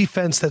 And a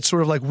defense that's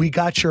sort of like, we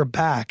got your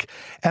back.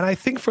 And I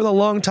think for the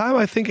long time,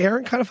 I think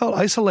Aaron kind of felt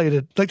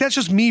isolated. Like that's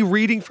just me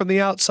reading from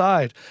the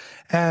outside.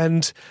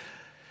 And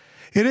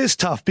it is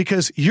tough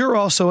because you're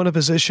also in a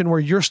position where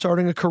you're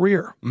starting a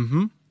career.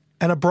 Mm-hmm.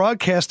 And a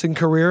broadcasting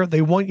career,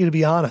 they want you to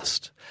be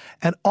honest.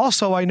 And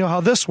also, I know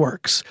how this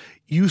works.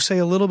 You say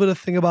a little bit of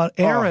thing about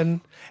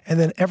Aaron, and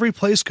then every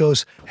place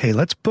goes, hey,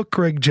 let's book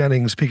Greg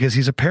Jennings because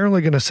he's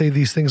apparently going to say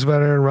these things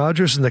about Aaron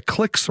Rodgers, and the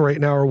clicks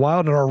right now are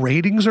wild, and our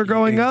ratings are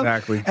going up.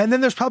 Exactly. And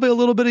then there's probably a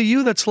little bit of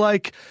you that's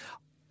like,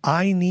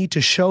 I need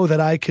to show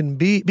that I can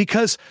be,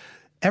 because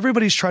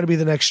everybody's trying to be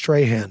the next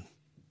Strahan.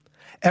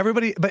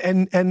 Everybody, but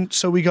and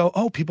so we go,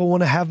 oh, people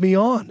want to have me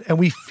on, and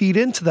we feed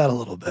into that a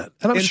little bit,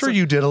 and I'm sure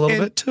you did a little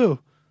bit too.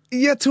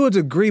 Yeah, to a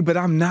degree, but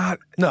I'm not.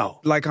 No,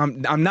 like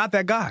I'm not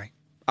that guy.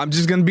 I'm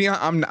just gonna be.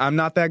 I'm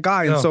not that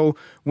guy. And so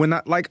when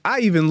I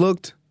even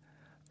looked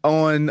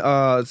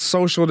on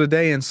social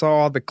today and saw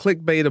all the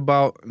clickbait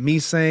about me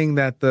saying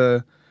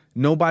that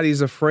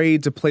nobody's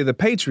afraid to play the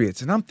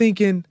Patriots, and I'm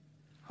thinking,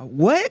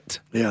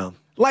 what? Yeah,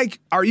 like,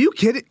 are you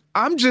kidding?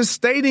 I'm just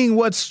stating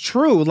what's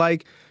true.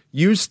 Like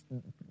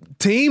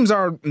teams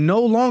are no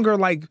longer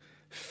like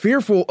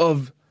fearful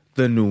of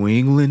the New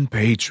England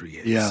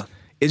Patriots. Yeah.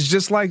 It's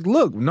just like,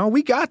 look, no,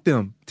 we got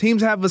them.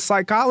 Teams have a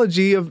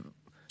psychology of,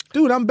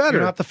 dude, I'm better.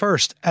 You're not the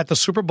first. At the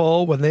Super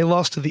Bowl, when they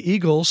lost to the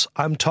Eagles,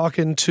 I talked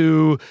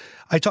to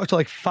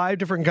like 5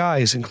 different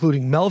guys,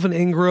 including Melvin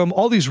Ingram,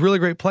 all these really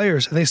great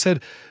players. And they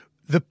said,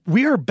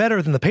 we are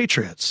better than the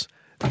Patriots.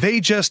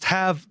 They just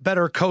have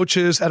better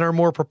coaches and are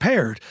more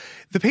prepared.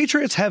 The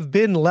Patriots have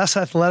been less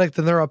athletic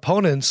than their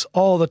opponents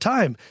all the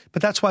time,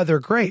 but that's why they're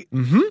great,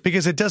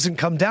 because it doesn't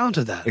come down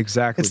to that.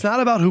 Exactly. It's not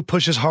about who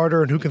pushes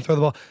harder and who can throw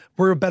the ball.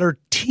 We're a better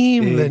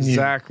team than you.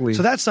 Exactly.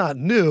 So that's not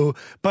new,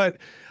 but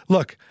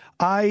look,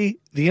 the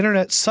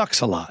internet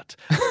sucks a lot.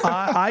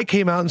 I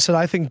came out and said,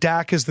 I think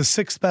Dak is the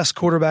 6th best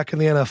quarterback in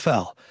the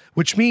NFL,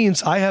 which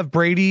means I have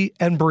Brady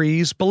and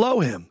Breeze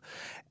below him.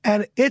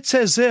 And it's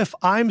as if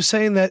I'm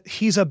saying that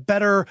he's a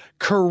better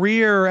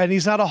career and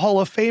he's not a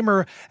Hall of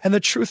Famer. And the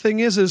true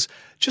thing is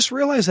just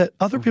realize that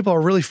other people are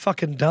really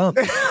fucking dumb.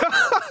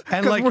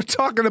 And like we're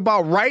talking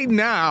about right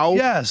now,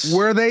 yes,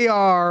 where they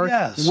are,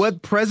 yes,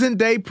 what present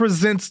day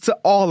presents to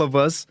all of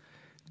us.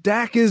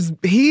 Dak is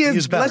better.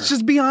 Let's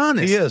just be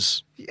honest. He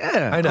is.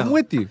 Yeah, I know. I'm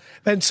with you.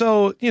 And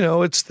so,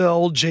 it's the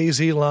old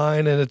Jay-Z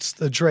line and it's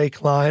the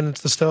Drake line.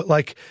 It's the stuff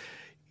like,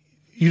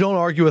 you don't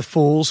argue with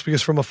fools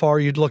because from afar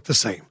you'd look the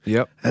same.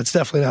 Yep. That's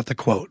definitely not the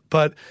quote,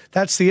 but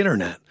that's the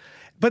internet.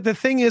 But the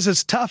thing is,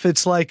 it's tough.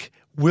 It's like,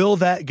 will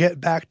that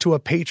get back to a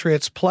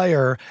Patriots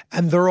player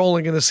and they're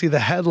only going to see the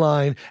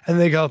headline and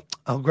they go,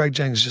 oh, Greg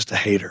Jennings is just a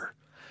hater.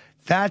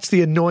 That's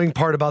the annoying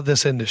part about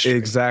this industry.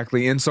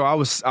 Exactly. And so I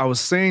was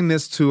saying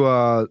this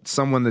to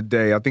someone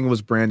today. I think it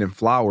was Brandon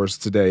Flowers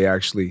today,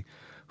 actually,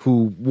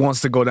 who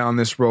wants to go down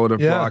this road of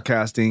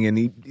broadcasting, and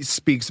he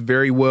speaks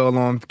very well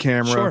on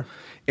camera. Sure.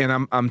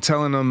 And I'm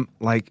telling him,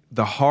 like,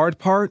 the hard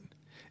part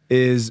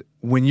is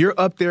when you're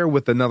up there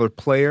with another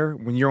player,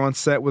 when you're on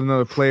set with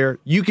another player,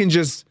 you can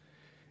just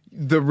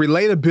the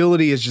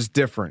relatability is just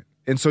different,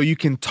 and so you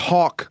can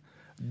talk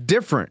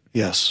different.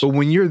 Yes. But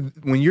when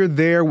you're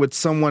there with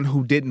someone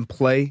who didn't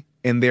play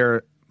and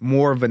they're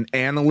more of an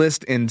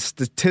analyst and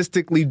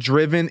statistically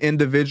driven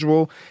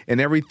individual, and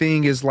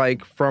everything is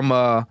like from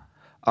a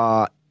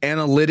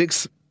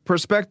analytics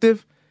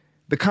perspective,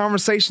 the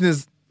conversation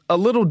is a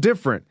little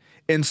different.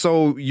 And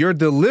so your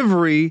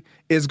delivery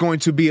is going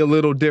to be a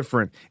little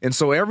different. And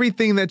so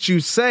everything that you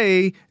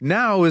say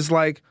now is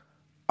like,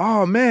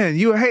 oh man,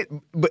 you hate,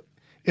 but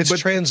it's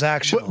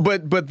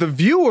transactional. But the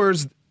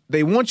viewers,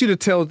 they want you to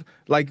tell,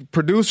 like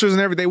producers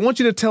and everything, they want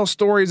you to tell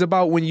stories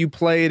about when you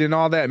played and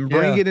all that and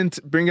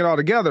bring it all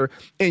together.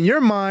 In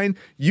your mind,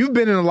 you've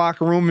been in the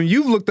locker room and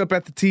you've looked up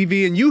at the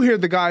TV and you hear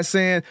the guy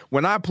saying,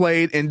 when I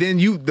played, and then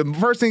the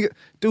first thing,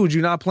 dude,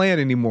 you're not playing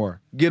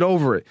anymore. Get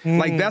over it.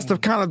 Like that's the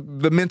kind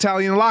of the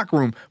mentality in the locker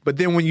room. But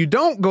then when you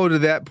don't go to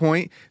that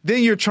point,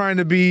 then you're trying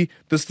to be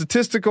the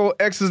statistical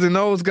X's and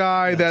O's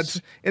guy. Yes.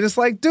 And it's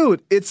like,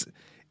 dude, it's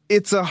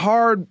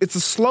a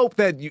slope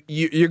that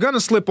you're going to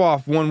slip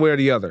off one way or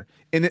the other.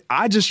 And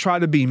I just try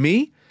to be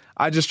me.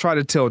 I just try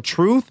to tell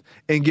truth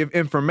and give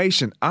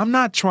information. I'm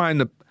not trying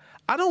to,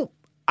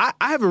 I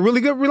have a really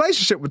good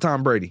relationship with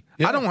Tom Brady.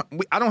 Yeah.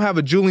 I don't have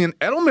a Julian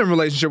Edelman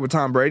relationship with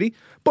Tom Brady,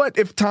 but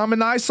if Tom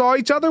and I saw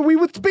each other, we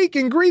would speak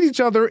and greet each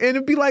other, and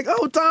it'd be like,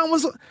 oh,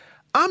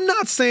 I'm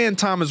not saying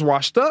Tom is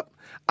washed up.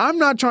 I'm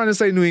not trying to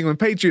say New England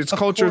Patriots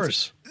culture. Of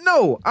course.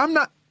 No, I'm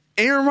not.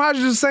 Aaron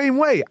Rodgers the same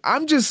way.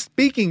 I'm just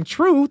speaking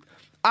truth.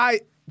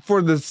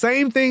 For the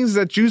same things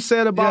that you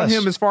said about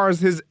him as far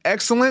as his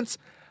excellence,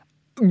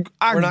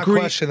 We're not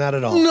questioning that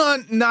at all.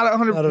 None, not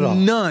 100%. Not at all.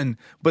 None.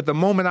 But the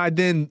moment I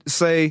didn't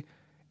say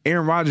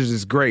Aaron Rodgers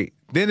is great,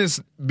 then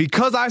it's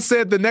because I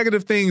said the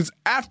negative things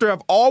after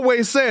I've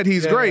always said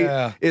he's great.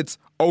 Yeah. It's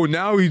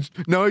now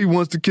he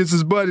wants to kiss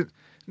his butt.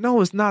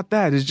 No, it's not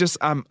that. It's just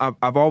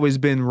I've always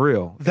been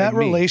real. That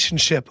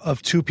relationship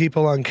of two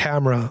people on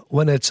camera,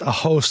 when it's a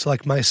host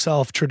like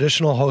myself,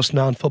 traditional host,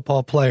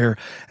 non-football player,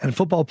 and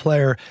football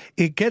player,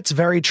 it gets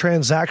very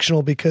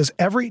transactional because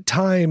every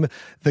time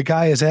the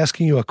guy is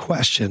asking you a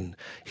question,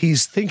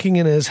 he's thinking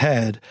in his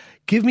head,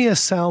 give me a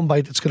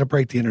soundbite that's going to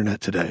break the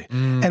internet today.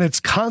 And it's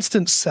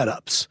constant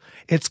setups.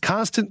 It's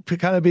constant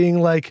kind of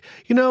being like,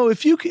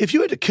 if you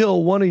had to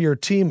kill one of your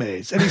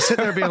teammates, and he's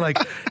sitting there being like,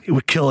 he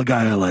would kill a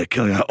guy I like,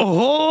 kill a guy.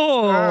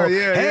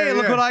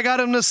 Look what I got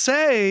him to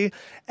say.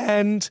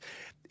 And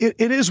it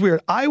is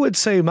weird. I would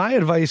say my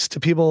advice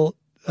to people,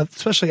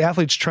 especially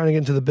athletes trying to get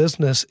into the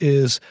business,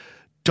 is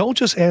don't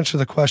just answer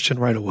the question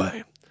right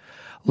away.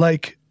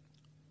 Like,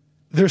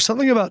 there's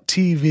something about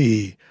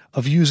TV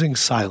of using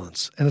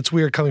silence, and it's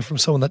weird coming from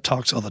someone that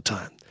talks all the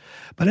time.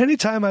 But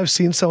anytime I've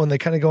seen someone, they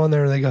kind of go in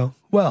there and they go,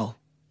 well,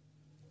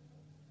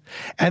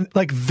 and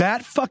like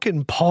that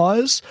fucking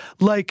pause,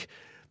 like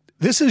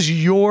this is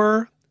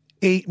your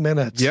 8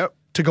 minutes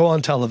to go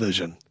on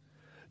television.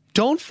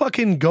 Don't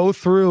fucking go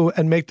through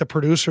and make the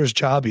producer's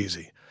job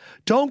easy.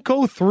 Don't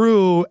go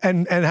through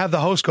and have the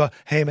host go,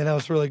 hey man, that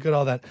was really good,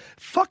 all that.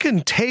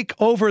 Fucking take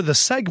over the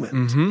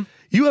segment.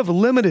 You have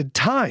limited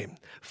time.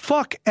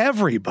 Fuck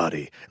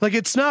everybody. Like,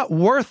 it's not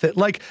worth it.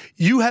 Like,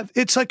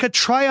 it's like a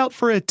tryout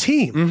for a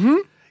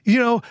team.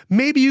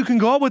 Maybe you can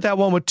go up with that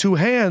one with two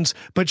hands,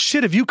 but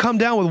shit, if you come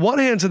down with one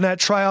hand in that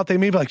tryout, they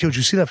may be like, yo, did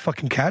you see that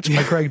fucking catch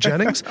by Greg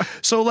Jennings?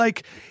 So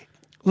like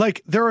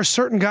there are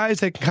certain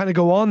guys that can kind of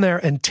go on there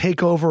and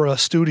take over a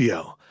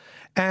studio,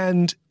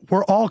 and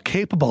we're all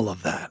capable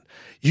of that.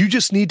 You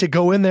just need to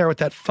go in there with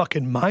that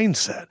fucking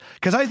mindset.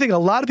 Because I think a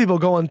lot of people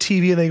go on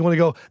TV and they want to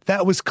go,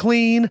 that was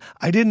clean.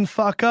 I didn't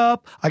fuck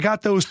up. I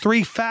got those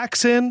 3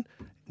 facts in.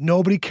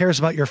 Nobody cares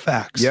about your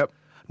facts. Yep.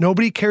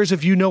 Nobody cares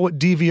if you know what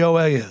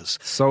DVOA is.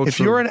 So if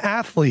true. you're an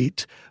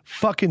athlete,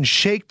 fucking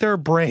shake their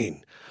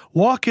brain.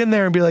 Walk in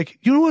there and be like,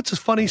 you know what's a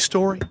funny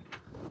story?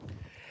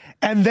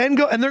 And then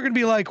go, and they're going to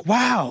be like,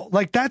 wow,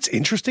 like that's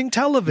interesting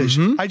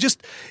television.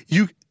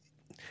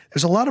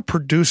 There's a lot of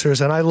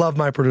producers, and I love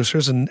my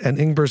producers, and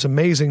Ingber's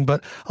amazing,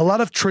 but a lot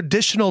of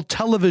traditional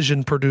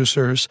television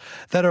producers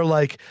that are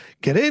like,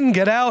 get in,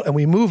 get out, and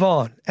we move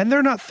on. And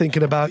they're not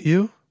thinking about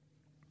you.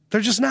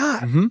 They're just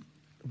not.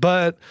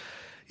 But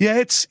yeah,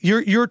 it's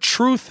your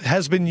truth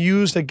has been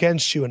used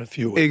against you in a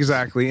few ways.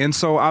 Exactly. And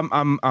so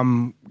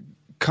I'm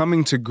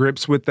coming to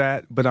grips with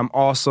that, but I'm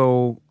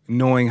also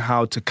knowing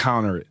how to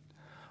counter it.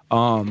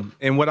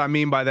 And what I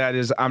mean by that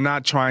is I'm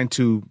not trying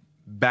to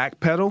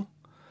backpedal,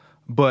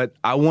 but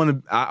I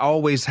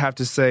always have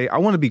to say, I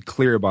want to be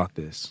clear about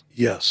this.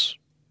 Yes.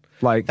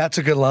 Like, that's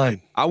a good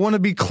line. I want to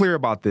be clear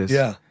about this.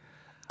 Yeah.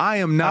 I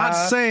am not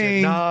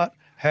saying. I'm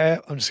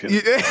just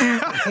kidding.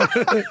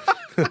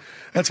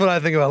 That's what I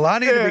think about. I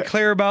need to be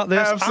clear about this.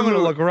 Absolutely. I'm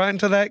going to look right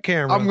into that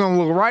camera. I'm going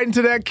to look right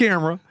into that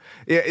camera.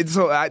 Yeah.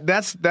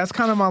 That's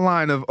kind of my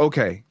line of,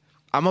 okay,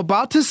 I'm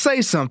about to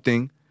say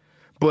something,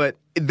 but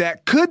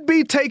that could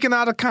be taken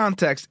out of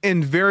context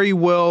and very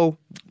well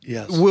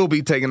will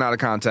be taken out of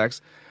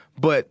context.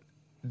 But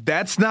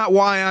that's not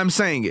why I'm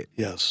saying it.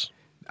 Yes.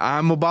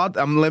 Let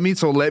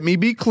me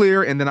be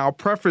clear, and then I'll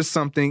preface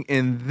something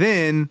and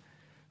then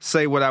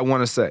say what I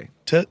want to say.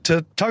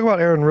 To talk about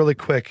Aaron really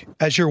quick,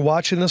 as you're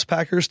watching this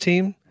Packers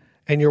team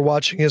and you're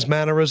watching his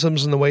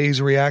mannerisms and the way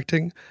he's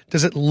reacting,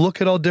 does it look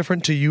at all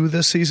different to you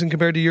this season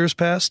compared to years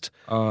past?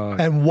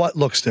 And what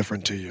looks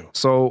different to you?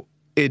 So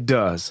it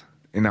does.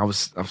 And I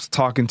was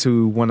talking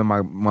to one of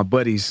my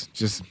buddies.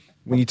 Just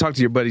when you talk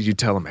to your buddies, you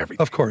tell them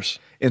everything. Of course.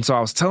 And so I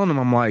was telling him,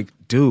 I'm like,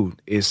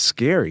 dude, it's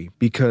scary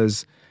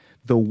because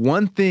the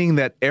one thing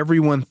that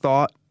everyone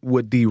thought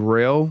would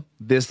derail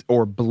this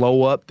or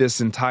blow up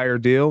this entire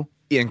deal,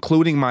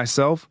 including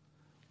myself,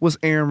 was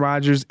Aaron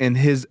Rodgers and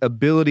his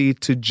ability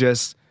to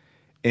just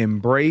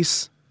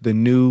embrace the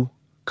new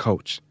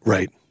coach.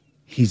 Right.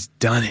 He's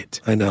done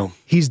it. I know.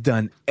 He's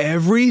done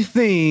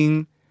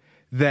everything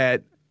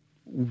that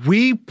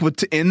we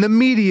put in the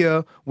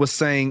media was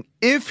saying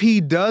if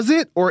he does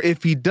it or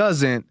if he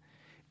doesn't,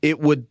 it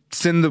would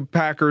send the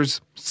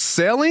Packers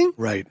sailing.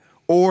 Right.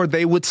 Or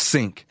they would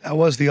sink. That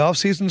was the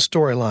offseason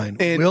storyline.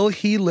 Will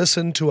he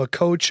listen to a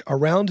coach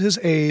around his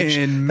age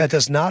that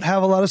does not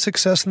have a lot of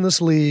success in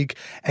this league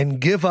and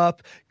give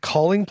up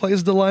calling plays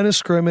at the line of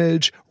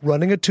scrimmage,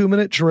 running a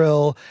 2-minute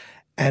drill,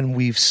 and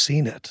we've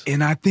seen it.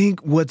 And I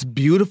think what's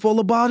beautiful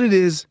about it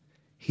is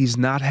he's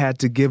not had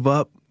to give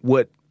up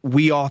what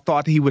we all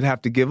thought he would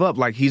have to give up.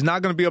 Like, he's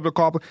not going to be able to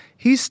call.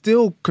 He's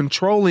still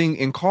controlling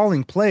and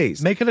calling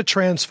plays. Make it a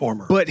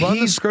transformer. But run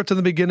the script in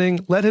the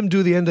beginning. Let him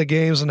do the end of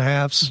games and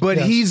halves. But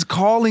he's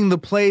calling the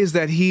plays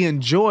that he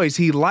enjoys,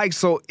 he likes.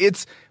 So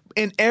it's,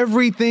 and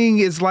everything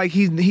is like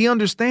he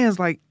understands,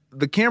 like,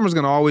 the camera's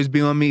going to always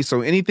be on me.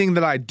 So anything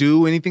that I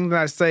do, anything that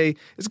I say,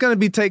 it's going to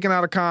be taken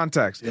out of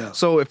context. Yeah.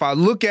 So if I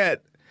look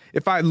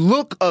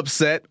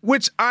upset,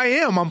 which I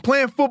am, I'm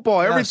playing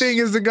football. Everything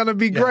isn't going to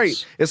be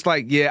great. It's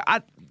like,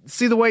 I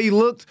see the way he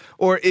looked,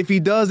 or if he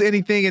does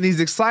anything and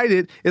he's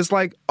excited, it's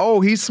like, oh,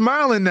 he's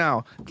smiling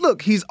now.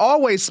 Look, he's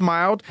always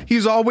smiled.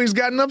 He's always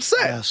gotten upset.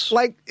 Yes.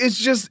 Like, it's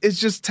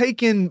just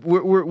taken,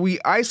 we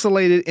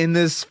isolated in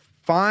this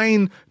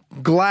fine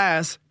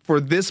glass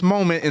for this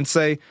moment and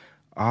say,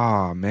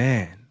 oh,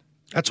 man.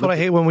 That's what I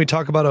hate when we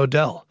talk about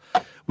Odell.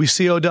 We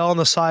see Odell on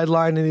the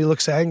sideline and he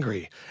looks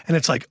angry. And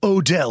it's like,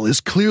 Odell is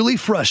clearly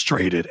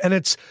frustrated. And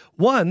it's,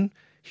 one,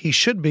 he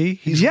should be.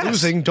 He's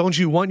losing. Don't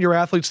you want your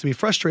athletes to be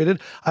frustrated?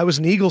 I was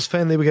an Eagles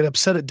fan. They would get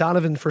upset at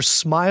Donovan for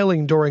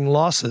smiling during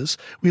losses.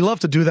 We love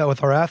to do that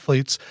with our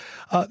athletes.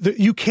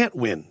 You can't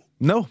win.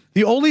 No.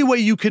 The only way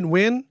you can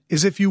win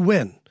is if you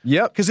win.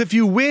 Yep. Because if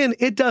you win,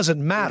 it doesn't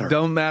matter. It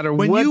don't matter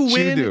when what you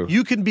win, do.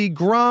 You can be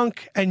Gronk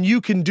and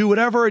you can do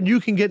whatever and you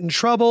can get in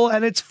trouble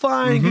and it's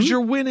fine because you're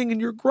winning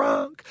and you're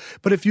Gronk.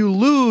 But if you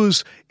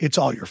lose, it's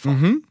all your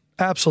fault.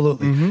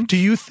 Absolutely. Do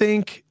you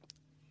think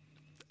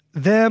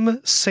them,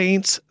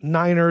 Saints,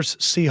 Niners,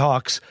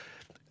 Seahawks,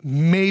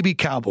 maybe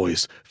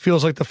Cowboys,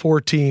 feels like the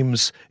four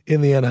teams in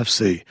the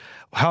NFC?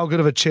 How good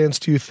of a chance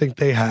do you think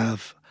they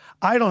have?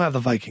 I don't have the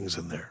Vikings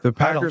in there. The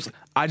Packers,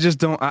 I just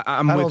don't.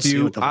 I'm with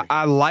you.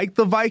 I like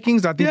the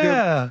Vikings. I think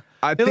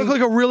they look like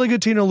a really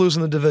good team to lose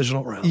in the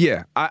divisional round.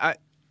 Yeah.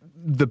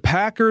 The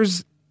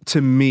Packers,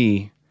 to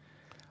me,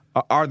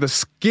 are the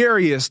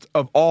scariest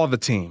of all the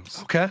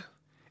teams. Okay.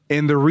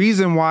 And the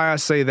reason why I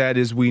say that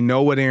is we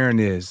know what Aaron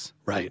is.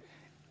 Right.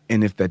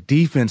 And if the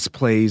defense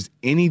plays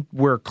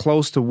anywhere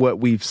close to what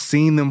we've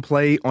seen them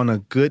play on a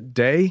good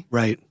day,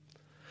 right,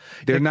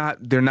 they're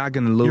not going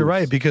to lose. You're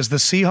right, because the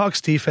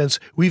Seahawks defense,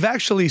 we've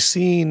actually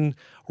seen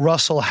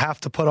Russell have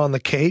to put on the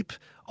cape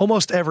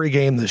almost every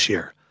game this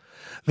year.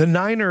 The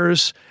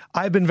Niners,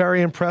 I've been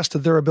very impressed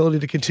at their ability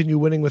to continue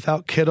winning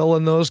without Kittle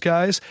and those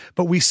guys,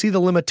 but we see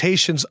the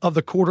limitations of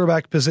the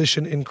quarterback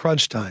position in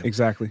crunch time.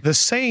 Exactly. The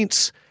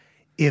Saints,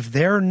 if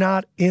they're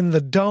not in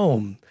the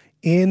dome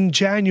in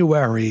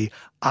January,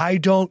 I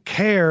don't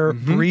care.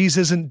 Breeze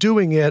isn't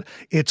doing it.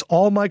 It's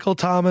all Michael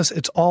Thomas.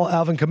 It's all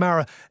Alvin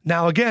Kamara.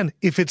 Now, again,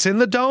 if it's in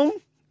the dome,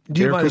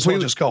 you might as well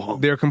just go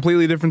home. They're a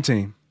completely different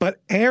team.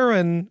 But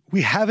Aaron,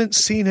 we haven't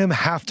seen him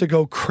have to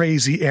go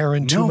crazy,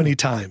 Aaron, too many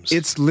times.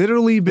 It's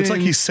literally been... It's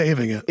like he's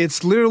saving it.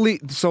 It's literally...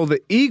 So the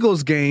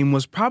Eagles game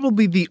was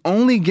probably the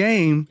only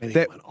game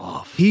that went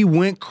off. He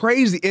went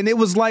crazy. And it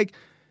was like,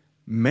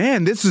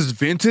 man, this is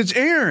vintage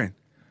Aaron.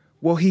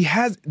 Well, he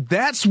has...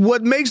 That's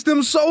what makes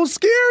them so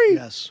scary.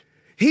 Yes.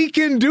 He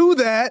can do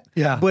that,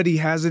 Yeah. but he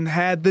hasn't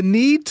had the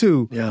need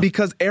to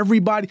because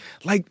everybody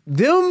like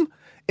them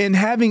and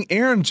having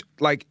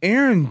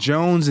Aaron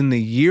Jones in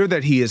the year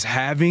that he is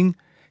having,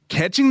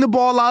 catching the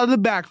ball out of the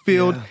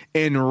backfield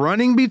and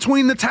running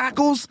between the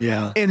tackles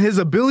and his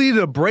ability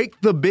to break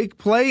the big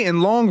play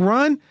and long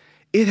run,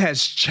 it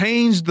has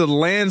changed the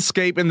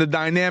landscape and the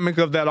dynamic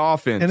of that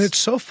offense. And it's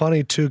so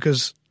funny, too,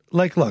 because,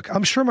 like, look,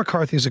 I'm sure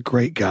McCarthy's a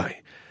great guy.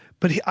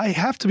 But I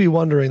have to be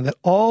wondering that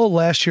all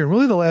last year,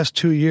 really the last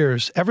 2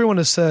 years, everyone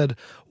has said,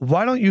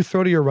 why don't you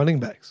throw to your running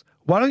backs?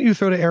 Why don't you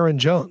throw to Aaron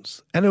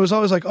Jones? And it was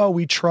always like, oh,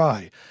 we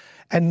try.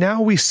 And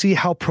now we see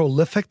how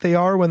prolific they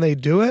are when they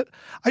do it.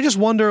 I just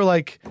wonder,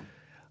 like,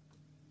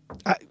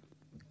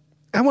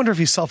 I wonder if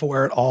he's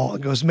self-aware at all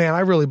and goes, man, I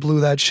really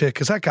blew that shit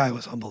because that guy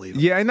was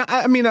unbelievable. Yeah, and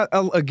I mean,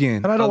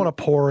 again. And I don't want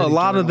to pour a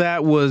lot of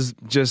that was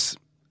just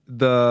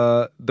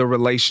the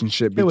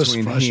relationship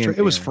between he and Aaron.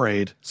 It was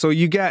frayed. So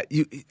you got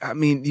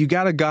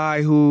a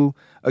guy who,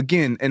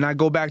 again, and I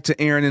go back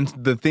to Aaron and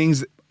the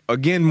things,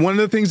 again, one of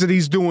the things that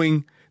he's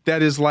doing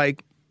that is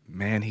like,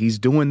 man, he's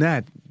doing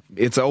that.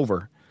 It's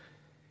over.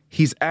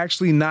 He's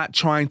actually not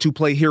trying to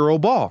play hero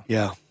ball.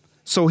 Yeah.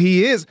 So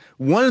he is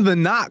one of the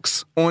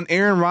knocks on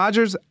Aaron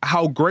Rodgers,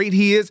 how great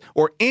he is,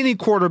 or any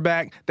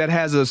quarterback that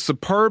has a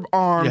superb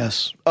arm,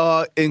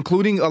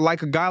 including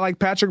like a guy like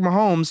Patrick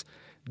Mahomes.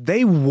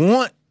 They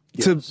want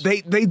to,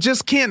 they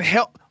just can't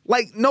help.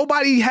 Like,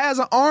 nobody has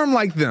an arm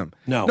like them.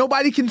 No.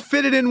 Nobody can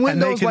fit it in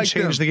windows like them. And they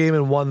can change the game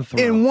in one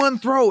throw. In one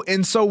throw.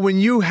 And so when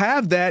you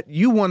have that,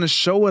 you want to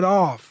show it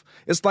off.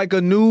 It's like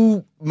a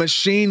new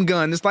machine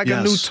gun. It's like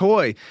a new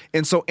toy.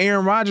 And so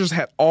Aaron Rodgers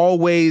had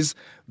always,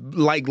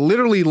 like,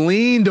 literally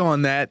leaned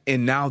on that.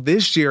 And now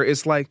this year,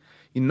 it's like,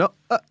 the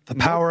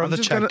power of the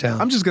check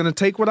down. I'm just going to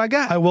take what I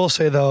got. I will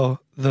say, though,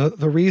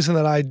 the reason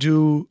that I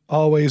do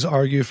always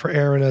argue for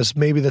Aaron as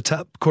maybe the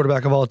top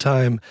quarterback of all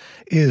time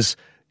is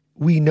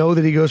we know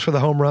that he goes for the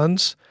home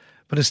runs,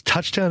 but his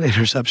touchdown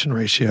interception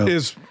ratio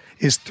is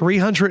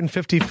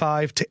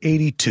 355 to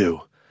 82,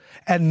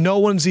 and no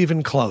one's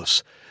even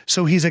close.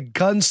 So he's a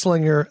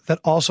gunslinger that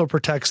also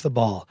protects the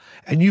ball.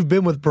 And you've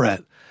been with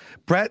Brett.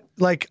 Brett,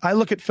 like, I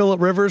look at Phillip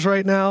Rivers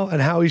right now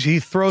and how he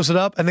throws it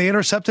up and they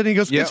intercept it and he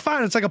goes, it's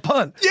fine, it's like a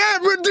punt. Yeah,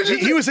 but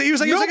he was like,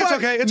 it's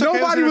okay. It's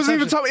nobody okay, was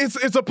even talking.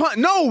 It's a punt.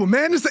 No,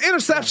 man, it's the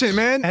interception,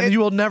 man. And you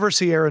will never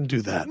see Aaron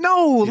do that.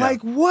 No,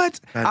 like what?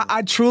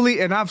 I truly,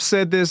 and I've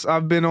said this,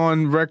 I've been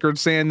on record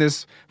saying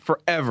this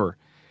forever.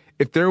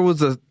 If there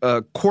was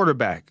a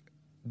quarterback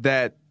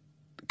that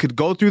could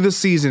go through the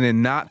season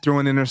and not throw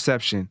an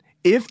interception,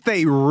 if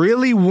they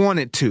really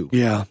wanted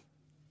to,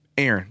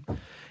 Aaron.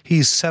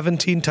 He's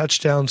 17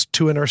 touchdowns,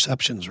 2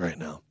 interceptions right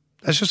now.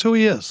 That's just who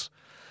he is.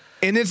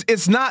 And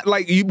it's not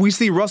like we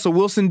see Russell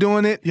Wilson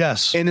doing it.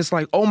 Yes. And it's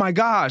like, oh my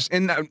gosh.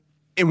 And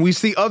we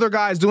see other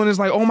guys doing it. It's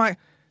like, oh my,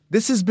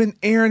 this has been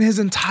Aaron his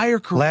entire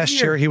career.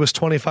 Last year, he was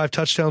 25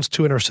 touchdowns,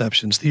 2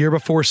 interceptions. The year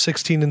before,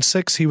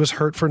 16-6, he was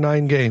hurt for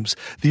 9 games.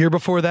 The year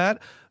before that,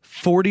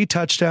 40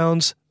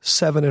 touchdowns,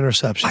 7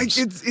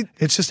 interceptions.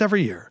 It's just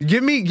every year.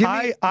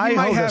 I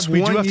hope this.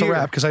 We do have to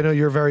wrap because I know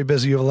you're very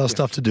busy. You have a lot of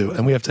stuff to do,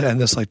 and we have to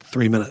end this like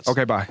 3 minutes.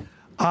 Okay, bye.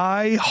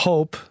 I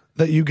hope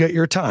that you get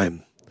your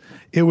time.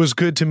 It was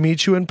good to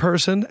meet you in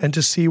person and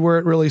to see where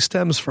it really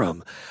stems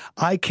from.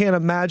 I can't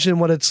imagine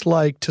what it's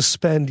like to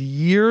spend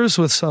years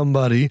with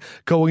somebody,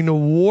 going to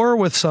war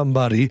with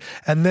somebody,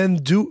 and then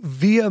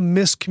via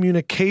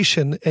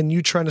miscommunication and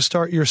you trying to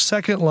start your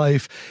second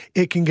life,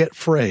 it can get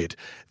frayed.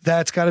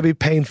 That's got to be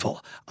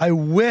painful. I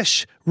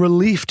wish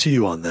relief to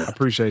you on that. I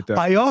appreciate that.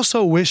 I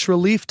also wish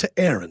relief to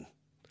Aaron.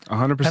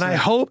 100%. And I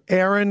hope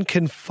Aaron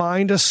can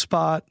find a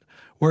spot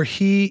where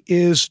he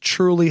is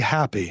truly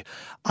happy.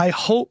 I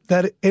hope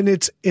that, and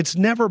it's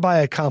never by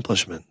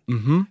accomplishment.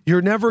 Mm-hmm.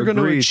 You're never going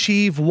to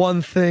achieve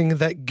one thing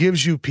that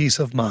gives you peace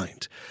of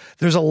mind.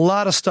 There's a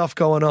lot of stuff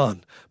going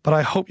on, but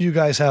I hope you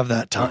guys have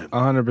that time.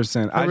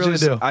 100%. I really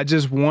do. I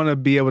just want to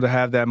be able to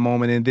have that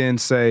moment and then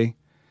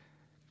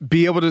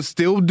be able to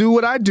still do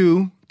what I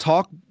do,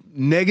 talk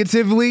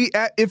negatively,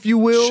 if you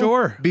will.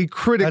 Sure. Be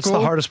critical. That's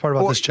the hardest part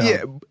about this job.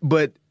 Yeah,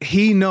 but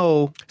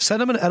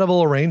send him an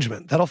edible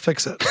arrangement. That'll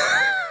fix it.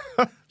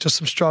 Just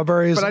some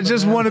strawberries. But I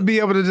just want to be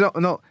able to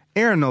know.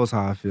 Aaron knows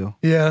how I feel.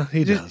 Yeah,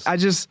 he does. I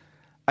just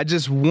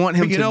want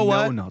him to know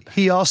what?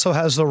 He also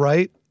has the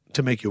right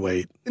to make you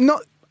wait.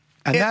 No.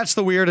 And that's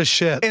the weirdest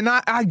shit. And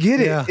I get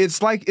it. Yeah.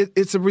 It's like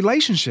it's a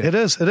relationship. It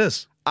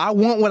is. I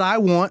want what I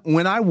want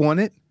when I want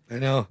it. I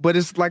know. But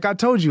it's like I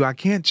told you, I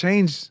can't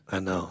change. I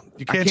know.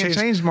 I can't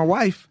change my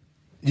wife.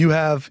 You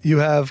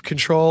have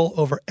control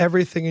over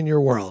everything in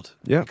your world,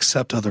 yep,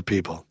 except other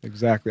people.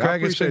 Exactly.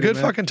 Greg, it's been good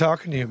fucking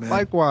talking to you, man.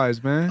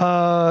 Likewise,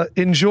 man.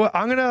 Enjoy.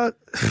 I'm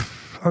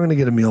gonna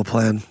get a meal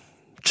plan: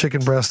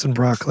 chicken breast and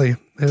broccoli,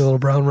 maybe a little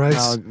brown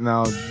rice.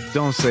 No,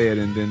 don't say it,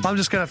 and then I'm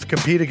just gonna have to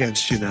compete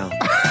against you now.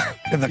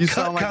 You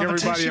sound like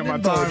everybody in my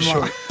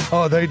timeline.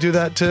 Oh, they do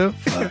that too.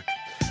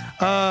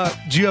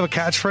 Do you have a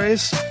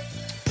catchphrase?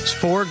 It's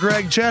for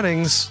Greg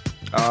Jennings.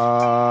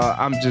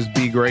 I'm just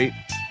be great.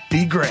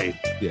 be great.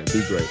 Yeah,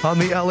 be great. On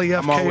the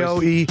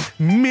Lefkoe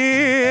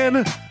man.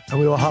 And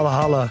we will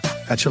holla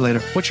at you later.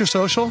 What's your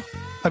social?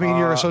 I mean,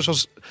 your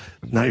socials,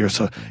 not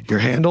your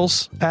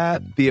handles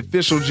at The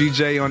official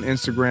GJ on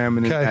Instagram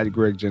and Okay. at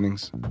Greg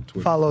Jennings.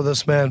 Twitter. follow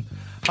this man.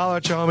 Holla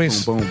at you,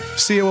 homies. Boom, boom.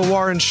 See you with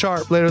Warren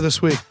Sharp later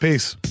this week.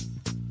 Peace.